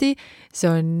ilusti, see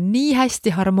on nii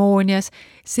hästi harmoonias,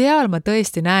 seal ma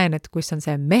tõesti näen, et kus on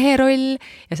see mehe roll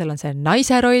ja seal on see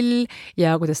naise roll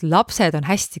ja kuidas lapsed on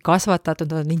hästi kasvatatud,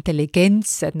 nad on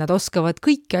intelligentsed, nad oskavad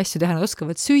kõiki asju teha, nad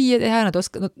oskavad süüa teha, nad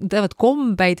teevad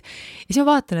kombeid ja siis ma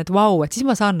vaatan, et vau, et siis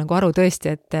ma saan nagu aru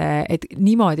tõesti, et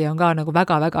niimoodi on ka nagu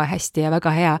väga-väga hästi ja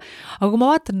väga hea. Aga kui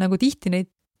ma vaatan nagu tihti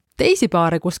neid teisi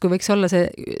paare, kus võiks olla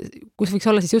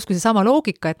siis justkui see sama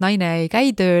loogika, et naine ei käi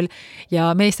tööl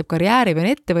ja mees teeb karjääri või on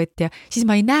ettevõtja, siis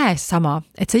ma ei näe sama,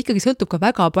 et see ikkagi sõltub ka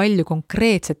väga palju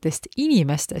konkreetsetest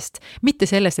inimestest, mitte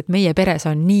sellest, et meie peres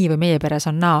on nii või meie peres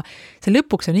on naa. See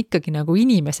lõpuks on ikkagi nagu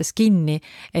inimestes kinni,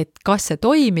 et kas see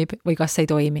toimib või kas see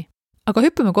ei toimi. Aga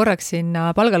hüppame korraks sinna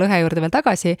palgalõhe juurde veel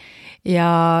tagasi ja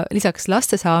lisaks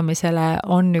laste saamisele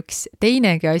on üks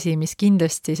teinegi asi, mis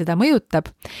kindlasti seda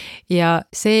mõjutab ja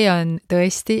see on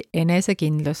tõesti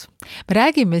enesekindlus. Me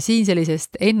räägime siin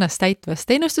sellisest ennast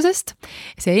täitvast ennustusest.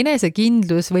 See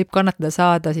enesekindlus võib kannatada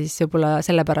saada siis võib-olla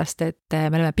sellepärast, et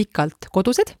me oleme pikalt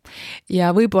kodused ja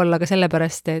võib-olla ka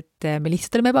sellepärast, et me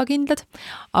lihtsalt oleme ebakindlad.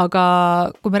 Aga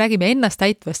kui me räägime ennast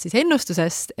täitvast siis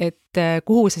ennustusest, et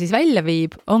kuhu see siis välja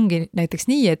viib, ongi näiteks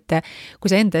nii, et kui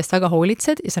sa enda eest väga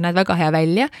hoolitsed ja sa näed väga hea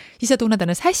välja, siis sa tunned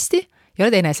ennast hästi ja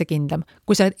oled enesekindlam.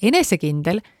 Kui sa oled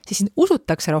enesekindel, siis sind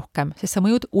usutakse rohkem, sest sa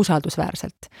mõjud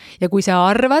usaldusväärselt. Ja kui sa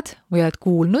arvad või oled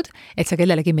kuulnud, et sa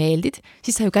kellelegi meeldid,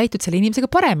 siis sa ju käitud selle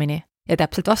inimesega paremini. Ja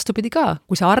täpselt vastupidi ka,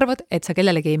 kui sa arvad, et sa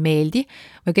kellelegi ei meeldi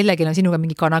või kellelgi on sinuga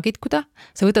mingi kana kitkuda,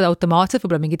 sa võtad automaatselt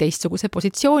võib-olla mingi teistsuguse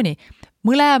positsiooni.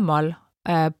 Mõlemal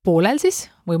poolel siis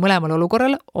või mõlemal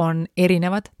olukorral on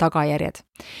erinevad tagajärjed.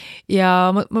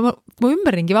 Ja ma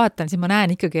ümberringi vaatan, siis ma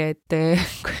näen ikkagi,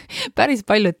 et päris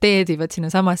paljud teedivad sinna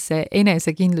samasse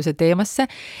enesekindluse teemasse,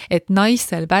 et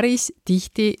naistel päris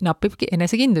tihti napibki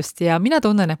enesekindlust ja mina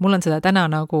tunnen, et mul on seda täna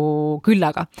nagu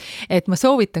küllaga. Et ma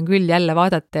soovitan küll jälle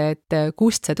vaadata, et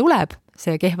kust see tuleb,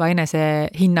 see kehva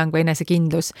enesehinnang või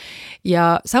enesekindlus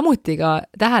ja samuti ka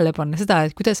tähele panna seda,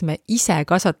 et kuidas me ise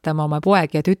kasvatame oma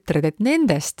poegi ja tütred, et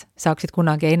nendest saaksid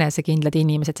kunagi enesekindlad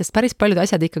inimesed, sest päris paljud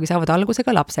asjad ikkagi saavad alguse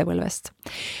ka lapsepõlvest.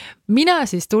 Mina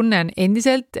siis tunnen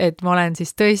endiselt, et ma olen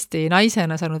siis tõesti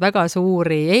naisena saanud väga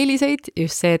suuri eeliseid,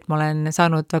 just see, et ma olen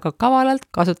saanud väga kavalalt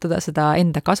kasutada seda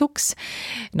enda kasuks,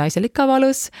 naiselik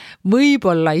kavalus,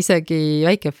 võib-olla isegi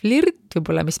väike flirt,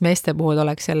 võib-olla mis meeste puhul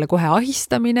oleks jälle kohe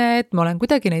ahistamine, et ma olen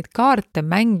kuidagi neid kaarte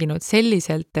mänginud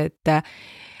selliselt, et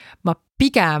ma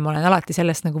pigem olen alati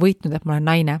sellest nagu võitnud, et ma olen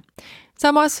naine.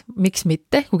 Samas, miks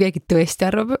mitte, kui keegi tõesti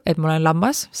arvab, et ma olen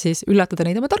lammas, siis üllatada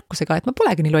neid oma tarkusega, et ma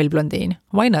polegi nii loll blondiin.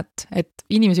 Why not? Et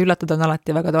inimesi üllatada on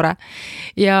alati väga tore.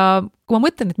 Ja kui ma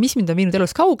mõtlen, et mis mind on viinud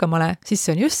elus kaugemale, siis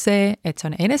see on just see, et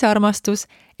see on enesearmastus,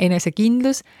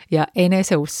 enesekindlus ja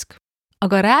eneseusk.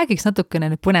 Aga räägiks natukene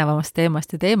nüüd põnevamast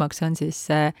teemast ja teemaks on siis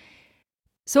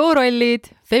soorollid,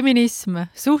 feminism,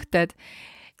 suhted,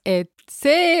 et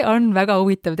see on väga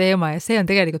huvitav teema ja see on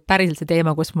tegelikult päriselt see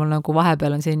teema, kus mul nagu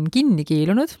vahepeal on siin kinni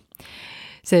kiilunud,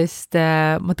 sest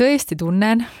ma tõesti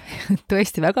tunnen,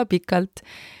 tõesti väga pikalt,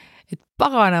 et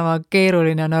paganama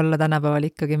keeruline on olla tänapäeval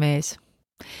ikkagi mees.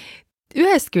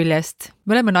 Ühest küljest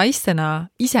me oleme naistena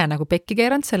ise nagu pekki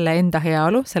keeranud selle enda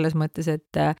heaolu, selles mõttes,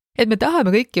 et me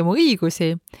tahame kõiki oma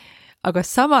õigusi, aga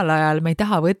samal ajal me ei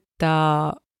taha võtta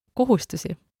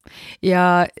kohustusi.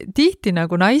 Ja tihti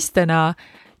nagu naistena,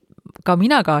 ka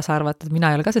mina kaasa arvatud,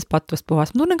 mina ei ole ka sest patvast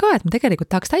puhas, ma tunnen ka, et ma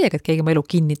tegelikult tahaks täiega, et keegi mu elu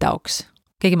kinni taoks.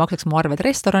 Keegi maksaks mu arved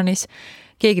restoranis,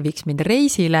 keegi viiks mind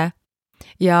reisile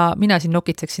ja mina siin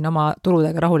nokitseksin oma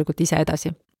tuludega rahulikult ise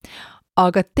edasi.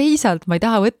 Aga teisalt ma ei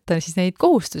taha võtta siis neid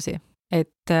kohustusi,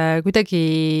 et kuidagi,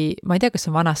 ma ei tea, kas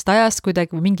on vanast ajast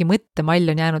kuidagi või mingi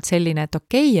mõttemall on jäänud selline, et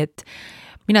okei, et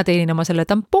mina teenin oma selle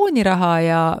tampooniraha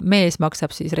ja mees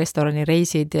maksab siis restorani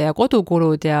reisid ja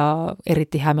kodukulud ja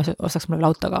eriti hea mees ostaks mulle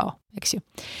lautakao, eks ju.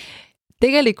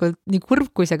 Tegelikult nii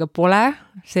kurb kui see ka pole,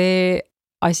 see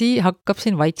asi hakkab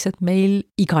siin vaikselt meil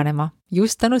iganema.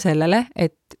 Just tänu sellele,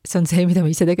 et see on see, mida me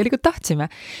ise tegelikult tahtsime.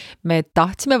 Me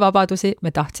tahtsime vabadusi,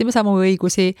 me tahtsime samu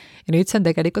õigusi ja nüüd see on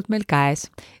tegelikult meil käes.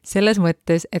 Selles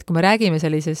mõttes, et kui me räägime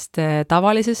sellisest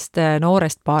tavalisest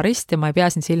noorest paarist ja ma ei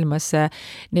pea siin silmas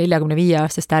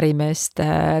 45-aastast ärimeest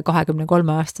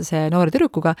 23-aastase noore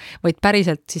tüdrukuga, vaid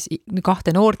päriselt siis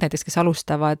kahte noort näiteks, kes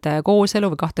alustavad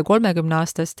kooselu või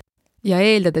 30-aastast ja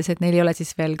eeldades, et neil ei ole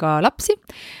siis veel ka lapsi,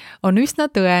 on üsna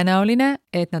tõenäoline,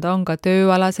 et nad on ka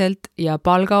tööalaselt ja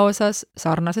palga osas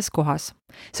sarnases kohas.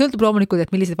 Sõltub loomulikult, et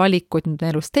millised valikud nad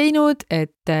on elus teinud,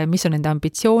 et mis on nende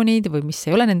ambitsioonid või mis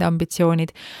ei ole nende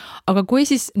ambitsioonid. Aga kui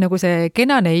siis nagu see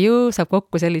kena neiu saab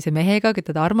kokku sellise mehega,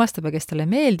 keda ta armastab ja kes talle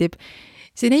meeldib,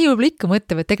 see neiu võib ikka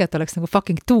mõtleb, et tegelikult oleks nagu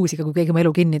fucking tuusiga, kui keegi mu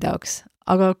elu kinni taoks.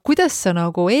 Aga kuidas sa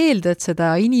nagu eeldad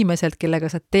seda inimeselt, kellega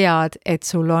sa tead, et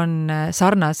sul on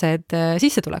sarnased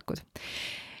sissetulekud?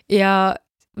 Ja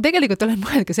tegelikult olen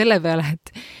mõelnud ka selle peale,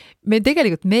 et me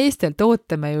tegelikult meestelt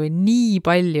ootame ju nii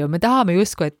palju, me tahame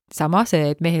justkui, et sama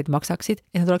see, et mehed maksaksid,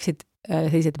 et nad oleksid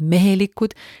sellised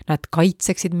mehelikud, nad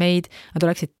kaitseksid meid, nad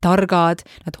oleksid targad,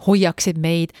 nad hoiaksid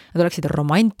meid, nad oleksid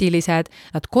romantilised,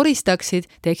 nad koristaksid,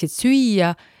 teeksid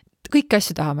süüa, kõiki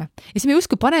asju tahame. Ja siis me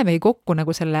justkui panemegi kokku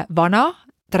nagu selle vana,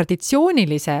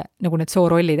 traditsioonilise nagu need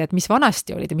soorollid, et mis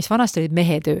vanasti olid ja mis vanasti olid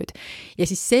mehetööd. Ja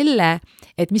siis selle,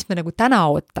 et mis me nagu täna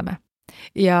ootame.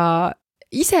 Ja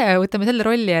ise võtame selle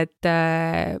rolli, et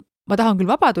ma tahan küll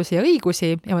vabadusi ja õigusi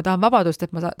ja ma tahan vabadust,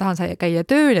 et ma tahan käia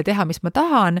tööl ja teha, mis ma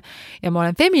tahan ja ma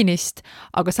olen feminist,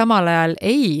 aga samal ajal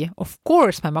ei, of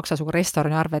course ma ei maksa suga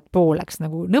restorani arvet pooleks,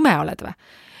 nagu nõme oled või.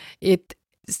 Et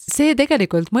see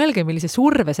tegelikult, mõelge, millise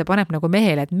surve see paneb nagu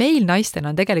mehele, et meil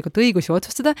naistena on tegelikult õigusi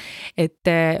otsustada, et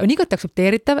on igati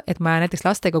aktsepteeritav, et ma jään näiteks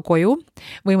lastega koju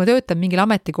või ma töötan mingil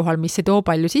ametikohal, mis ei too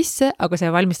palju sisse, aga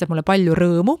see valmistab mulle palju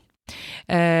rõõmu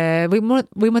või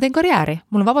ma teen karjääri,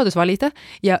 mul on vabadus valida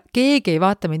ja keegi ei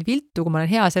vaata mind viltu, kui ma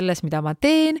olen hea selles, mida ma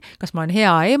teen, kas ma olen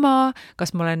hea ema,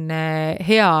 kas ma olen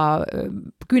hea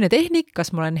küünetehnik,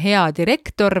 kas ma olen hea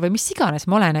direktor või mis iganes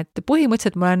ma olen, et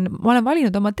põhimõtteliselt ma olen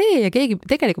valinud oma tee ja keegi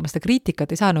tegelikult ma seda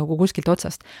kriitikat ei saa nagu kuskilt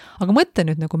otsast. Aga mõtle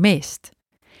nüüd nagu meest.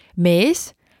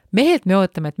 Mehelt me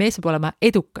ootame, et mees saab olema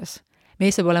edukas,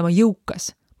 mees saab olema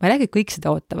jõukas. Ma ei räägi, et kõik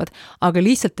seda ootavad, aga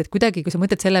lihtsalt, et kuidagi, kui sa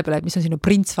mõtled selle peale, et mis on sinu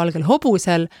prints valgel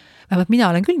hobusel, vähemalt mina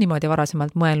olen küll niimoodi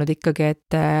varasemalt mõelnud ikkagi,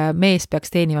 et mees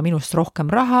peaks teenima minust rohkem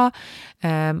raha.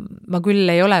 Ma küll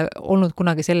ei ole olnud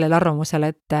kunagi sellel arvamusel,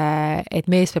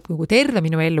 et mees peab nagu terve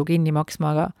minu ellu kinni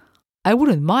maksma, aga I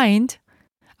wouldn't mind.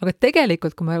 Aga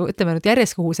tegelikult, kui me ütleme nüüd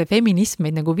järjest, kuhu see feminism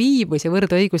meid nagu viib või see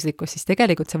võrdõiguslikkus, siis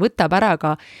tegelikult see võtab ära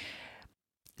ka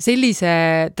sellise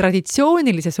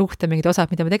traditsioonilise suhte mingid osad,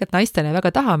 mida me tegelikult naistena väga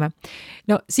tahame.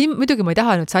 No siin muidugi ma ei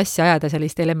taha nüüd sassi ajada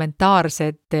sellist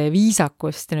elementaarset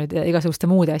viisakust ja nüüd igasuguste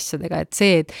muude asjadega, et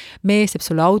see, et mees teeb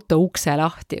sulle auto ukse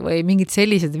lahti või mingid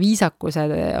sellised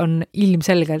viisakused on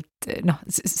ilmselgelt,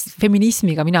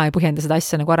 feminismiga mina ei põhjenda seda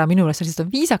asja nagu ära, minu üles lihtsalt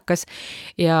on viisakas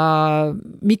ja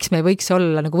miks me võiks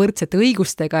olla nagu võrdsete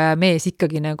õigustega ja mees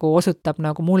ikkagi nagu osutab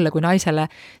nagu mulle kui naisele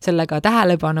sellega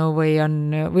tähelepanu või on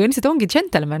lihtsalt ongi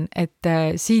gentleman, et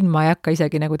siin ma ei hakka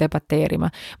isegi nagu debateerima.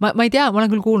 Ma ei tea, ma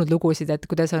olen küll kuulnud lugusid, et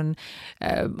kuidas on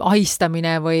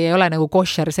ahistamine või ei ole nagu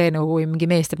košer see, nagu kui mingi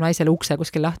mees teeb naisele ukse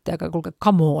kuskil lahti, aga kuulge,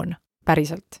 come on,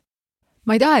 päriselt.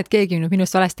 Ma ei taha, et keegi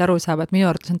minust valesti aru saab, et minu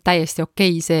arvates on täiesti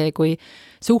okei see, kui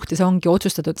suhtes ongi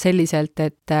otsustatud selliselt,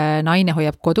 et naine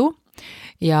hoiab kodu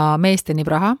ja mees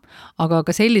teenib raha, aga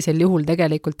ka sellisel juhul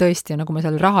tegelikult tõesti, nagu ma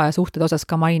seal raha ja suhted osas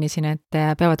ka mainisin, et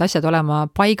peavad asjad olema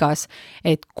paigas,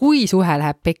 et kui suhe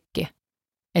läheb pekki,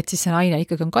 et siis see naine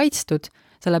ikkagi on kaitstud,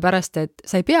 sellepärast, et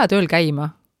sa ei pea tööl käima,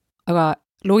 aga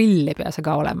loll ei pea sa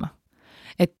ka olema.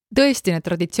 Et tõesti need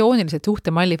traditsioonilised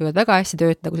suhtemallid võivad väga hästi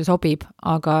töötada, kui see sobib,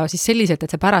 aga siis selliselt,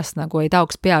 et see pärast nagu ei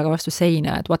taoks peaga vastu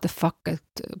seina, et what the fuck,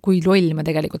 et kui loll ma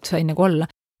tegelikult sain nagu olla.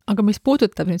 Aga mis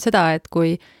puudutab nüüd seda, et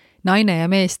kui naine ja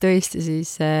mees tõesti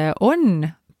siis on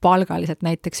palgaliselt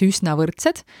näiteks üsna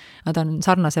võrdsed, nad on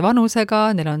sarnase vanusega,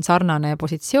 neil on sarnane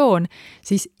positsioon,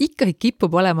 siis ikkagi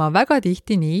kipub olema väga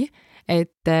tihti nii,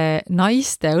 et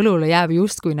naiste õlule jääb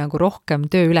justkui nagu rohkem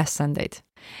tööülesandeid.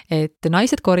 Et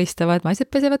naised koristavad, naised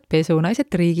pesevad pesu, naised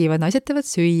triigivad, naised teevad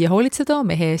süüa, hoolitsevad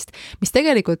oma mehe eest, mis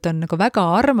tegelikult on nagu väga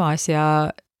armas ja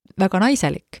väga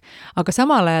naiselik. Aga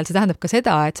samal ajal see tähendab ka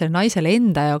seda, et selle naisele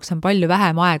enda jaoks on palju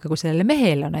vähem aega, kui sellele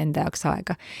mehel on enda jaoks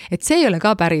aega. Et see ei ole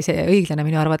ka päris õiglane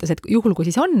minu arvates, et juhul kui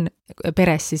siis on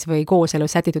peres siis või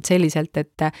kooselus sätitud selliselt,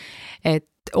 et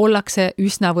ollakse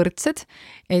üsna võrdsed,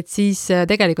 et siis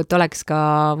tegelikult oleks ka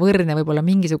võrdne võib-olla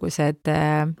mingisugused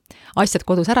asjad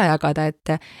kodus ära jagada,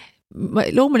 et ma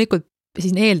loomulikult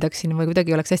siis eeldaksin või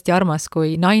kuidagi oleks hästi armas,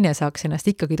 kui naine saaks ennast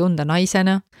ikkagi tunda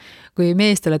naisena, kui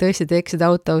mees talle tõesti teeks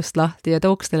seda autost lahti ja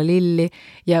tooks talle lilli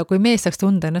ja kui mees saaks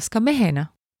tunda ennast ka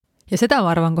mehena. Ja seda ma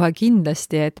arvan kohe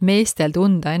kindlasti, et meestel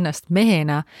tunda ennast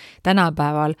mehena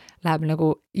tänapäeval läheb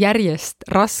nagu järjest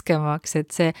raskemaks,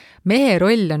 et see mehe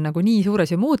roll on nagu nii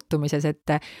suures ju muutumises,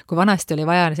 et kui vanasti oli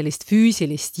vaja sellist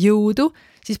füüsilist jõudu,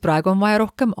 siis praegu on vaja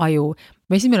rohkem aju.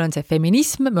 Või siis meil on see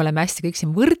feminism, me oleme hästi kõik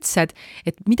siin võrdsed,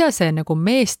 et mida see nagu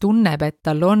mees tunneb, et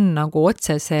tal on nagu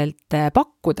otseselt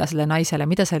pakkuda selle naisele,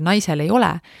 mida selle naisel ei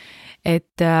ole.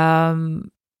 Et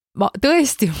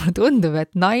tõesti mulle tundub, et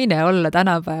naine olla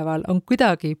tänapäeval on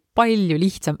kuidagi palju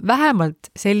lihtsam, vähemalt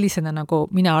sellisena, nagu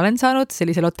mina olen saanud,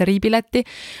 sellise loteriipileti.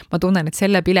 Ma tunnen, et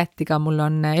selle piletiga mul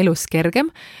on elus kergem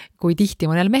kui tihti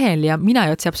mõnel mehel ja mina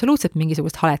ei otsi absoluutselt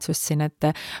mingisugust haletsust siin,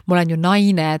 et ma olen ju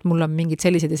naine, et mul on mingid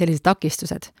sellised ja sellised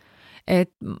takistused.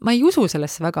 Et ma ei usu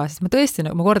sellesse väga, sest ma tõesti,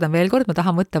 ma kordan veel kord, ma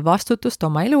tahan võtta vastutust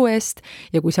oma elu eest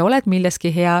ja kui sa oled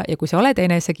milleski hea ja kui sa oled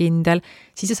enesekindel,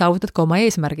 siis sa saavutad ka oma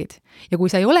eesmärgid. Ja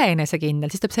kui sa ei ole enesekindel,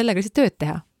 siis tuleb sellega lihtsalt tööd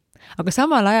teha. Aga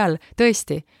samal ajal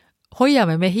tõesti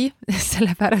hoiame mehi,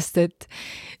 sellepärast et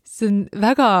see on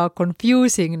väga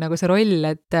confusing nagu see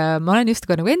roll, et ma olen just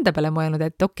ka nagu enda peale mõelnud,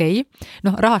 et okei,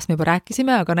 rahast me juba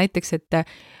rääkisime, aga näiteks, et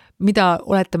mida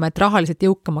oletame, et rahaliselt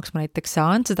jõukamaks ma näiteks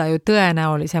saan, seda ju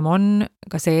tõenäolisem on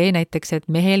ka see näiteks, et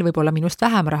mehel võib olla minust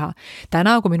vähem raha.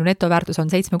 Täna, kui minu netoväärtus on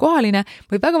 7-kohaline,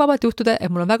 võib väga vabalt juhtuda, et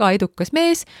mul on väga edukas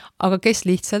mees, aga kes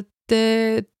lihtsalt,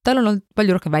 tal on olnud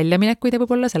palju rohkem väljaminekuid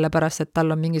võib-olla, sellepärast, et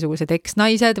tal on mingisugused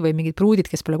eksnaised või mingid pruudid,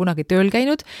 kes pole kunagi tööl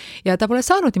käinud ja ta pole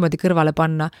saanud niimoodi kõrvale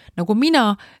panna, nagu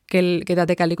mina, keda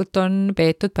tegelikult on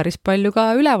peetud päris palju ka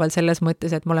üleval selles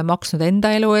mõttes, et ma olen maksnud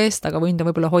enda elu eest, aga võin ta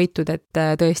võib-olla hoitud, et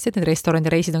tõesti, et need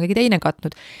restorandi reisid on keegi teine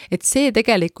katnud. Et see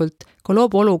tegelikult ka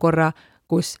loob olukorra,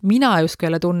 kus mina justkui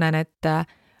jälle tunnen, et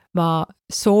ma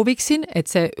sooviksin, et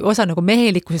see osa nagu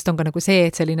mehelikkusest on ka nagu see,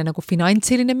 et selline nagu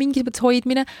finantsiline mingis mõttes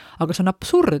hoidmine, aga see on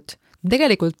absurd.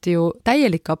 Tegelikult ju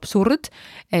täielik absurd,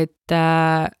 et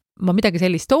ma midagi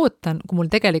sellist ootan, kui mul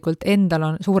tegelikult endal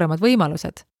on suuremad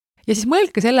võimalused. Ja siis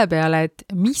mõelge selle peale, et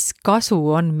mis kasu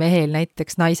on mehel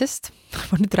näiteks naisest.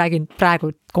 Ma nüüd räägin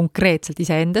praegu konkreetselt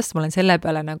iseendast, ma olen selle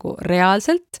peale nagu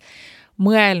reaalselt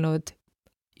mõelnud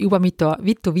juba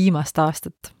mitu viimast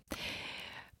aastat.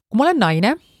 Kui ma olen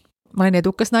naine, ma olen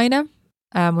edukas naine,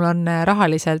 mul on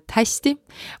rahaliselt hästi,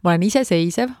 ma olen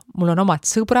iseseisev, mul on omad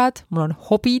sõbrad, mul on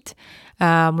hobid,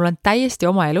 mul on täiesti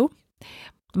oma elu.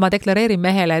 Ma deklareerin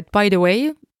mehele, et by the way,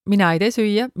 mina ei tee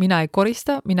süüa, mina ei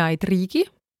korista, mina ei triigi.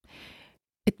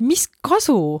 Et mis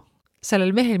kasu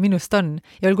sellel mehel minust on?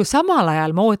 Ja kui samal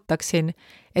ajal ma ootaksin,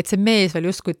 et see mees veel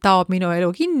justkui taob minu elu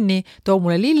kinni, toob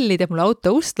mulle lilli, teeb mulle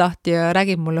auto ust lahti ja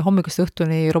räägib mulle hommikust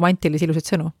õhtuni romantilisi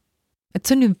ilusad sõnu. Et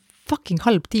see on ju fucking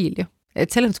halb deal ju. Et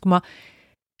selles mõttes, kui ma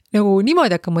nagu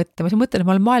niimoodi hakkan mõtlema, siis mõtlen, et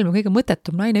ma olen maailma kõige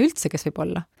mõttetum naine üldse, kes võib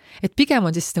olla. Et pigem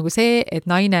on siis nagu see, et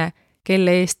naine,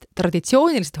 kelle eest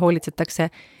traditsiooniliselt hoolitsetakse,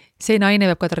 see naine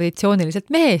peab ka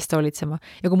traditsiooniliselt mehe eest hoolitsema.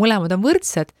 Ja kui mõlemad on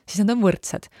võrdsed, siis nad on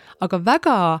võrdsed. Aga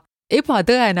väga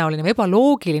ebatõenäoline või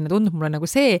ebaloogiline tundub mulle nagu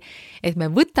see, et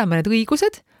me võtame need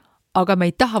õigused, aga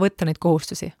me ei taha võtta neid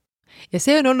kohustusi. Ja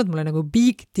see on olnud mulle nagu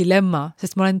big dilemma,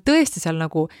 sest ma olen tõesti seal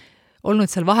nagu olnud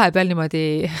seal vahepeal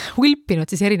niimoodi hulpinud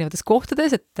siis erinevates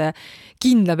kohtades, et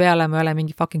kindla peale ma ei ole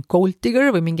mingi fucking gold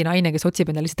digger või mingi naine, kes otsib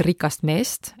enda lihtsalt rikast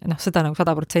meest, seda nagu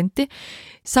 100%.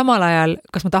 Samal ajal,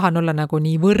 kas ma tahan olla nagu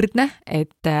nii võrdne,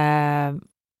 et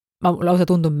ma lausa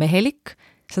tundun mehelik,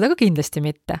 seda ka kindlasti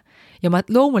mitte. Ja ma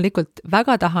loomulikult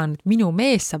väga tahan, et minu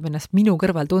mees saab ennast minu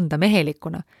kõrval tunda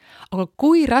mehelikuna. Aga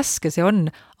kui raske see on,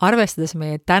 arvestades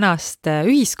meie tänast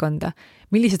ühiskonda,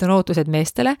 millised on ootused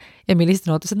meestele ja millised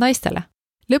on ootused naistele.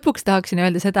 Lõpuks tahaksin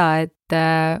öelda seda, et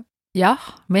jah,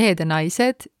 mehed ja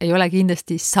naised ei ole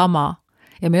kindlasti sama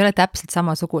ja me ei ole täpselt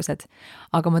samasugused.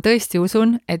 Aga ma tõesti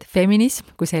usun, et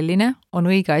feminism kui selline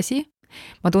on õige asi.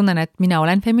 Ma tunnen, et mina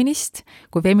olen feminist,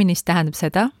 kui feminist tähendab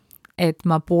seda, et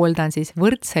ma pooldan siis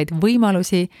võrdseid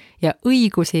võimalusi ja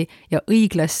õigusi ja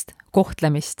õiglast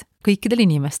kohtlemist kõikidele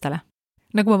inimestele.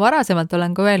 Nagu ma varasemalt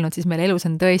olen ka öelnud, siis meil elus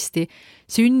on tõesti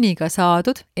sünniga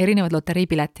saadud erinevad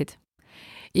loteriipiletid.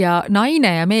 Ja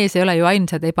naine ja mees ei ole ju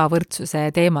ainsad ebavõrdsuse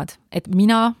teemad. Et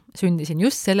mina sündisin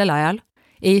just sellel ajal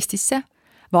Eestisse,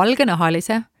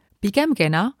 valgenahalise, pigem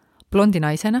kena, blondi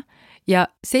naisena ja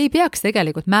see ei peaks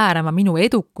tegelikult määrama minu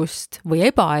edukust või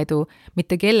ebaedu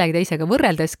mitte kellegi teisega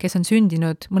võrreldes, kes on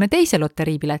sündinud mõne teise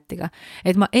loteriipiletiga.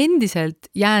 Et ma endiselt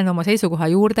jään oma seisukoha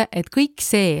juurde, et kõik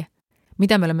see,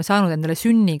 mida me oleme saanud endale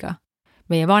sünniga,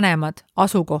 meie vanemad,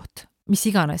 asukoht, mis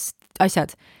iganes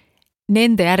asjad,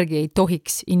 nende järgi ei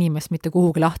tohiks inimest mitte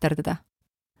kuhugi lahterdada,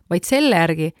 vaid selle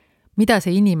järgi, mida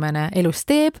see inimene elus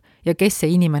teeb ja kes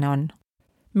see inimene on.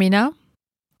 Mina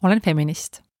olen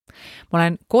feminist. Ma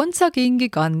olen kontsakingi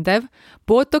kandev,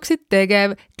 botoxit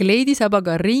tegev,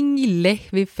 kleidisabaga ringi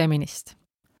lehviv feminist.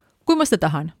 Kui ma seda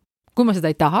tahan, kui ma seda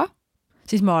ei taha,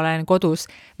 siis ma olen kodus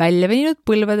välja veninud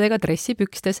põlvedega,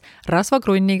 dressipükstes,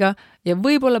 rasvakrunniga ja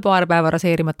võib-olla paar päeva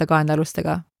raseerimata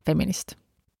kaendalustega feminist.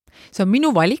 See on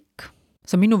minu valik,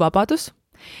 see on minu vabadus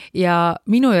ja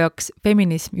minu jaoks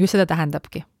feminism just seda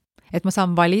tähendabki, et ma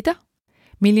saan valida,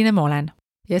 milline ma olen.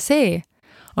 Ja see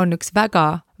on üks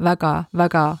väga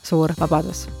suur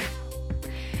vabadus.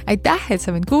 Aitäh, et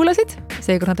sa mind kuulasid,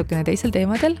 seekord natukene teisel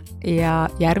teemadel ja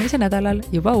järgmisel nädalal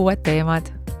juba uued teemad.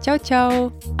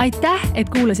 Tšau! Aitäh, et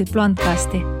kuulasid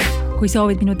Blondcasti. Kui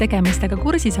soovid minu tegemistega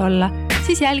kursis olla,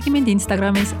 siis jälgi mind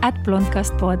Instagramis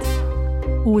 @blondcastpod.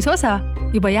 Uus osa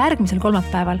juba järgmisel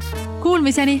kolmapäeval.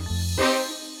 Kuulmiseni!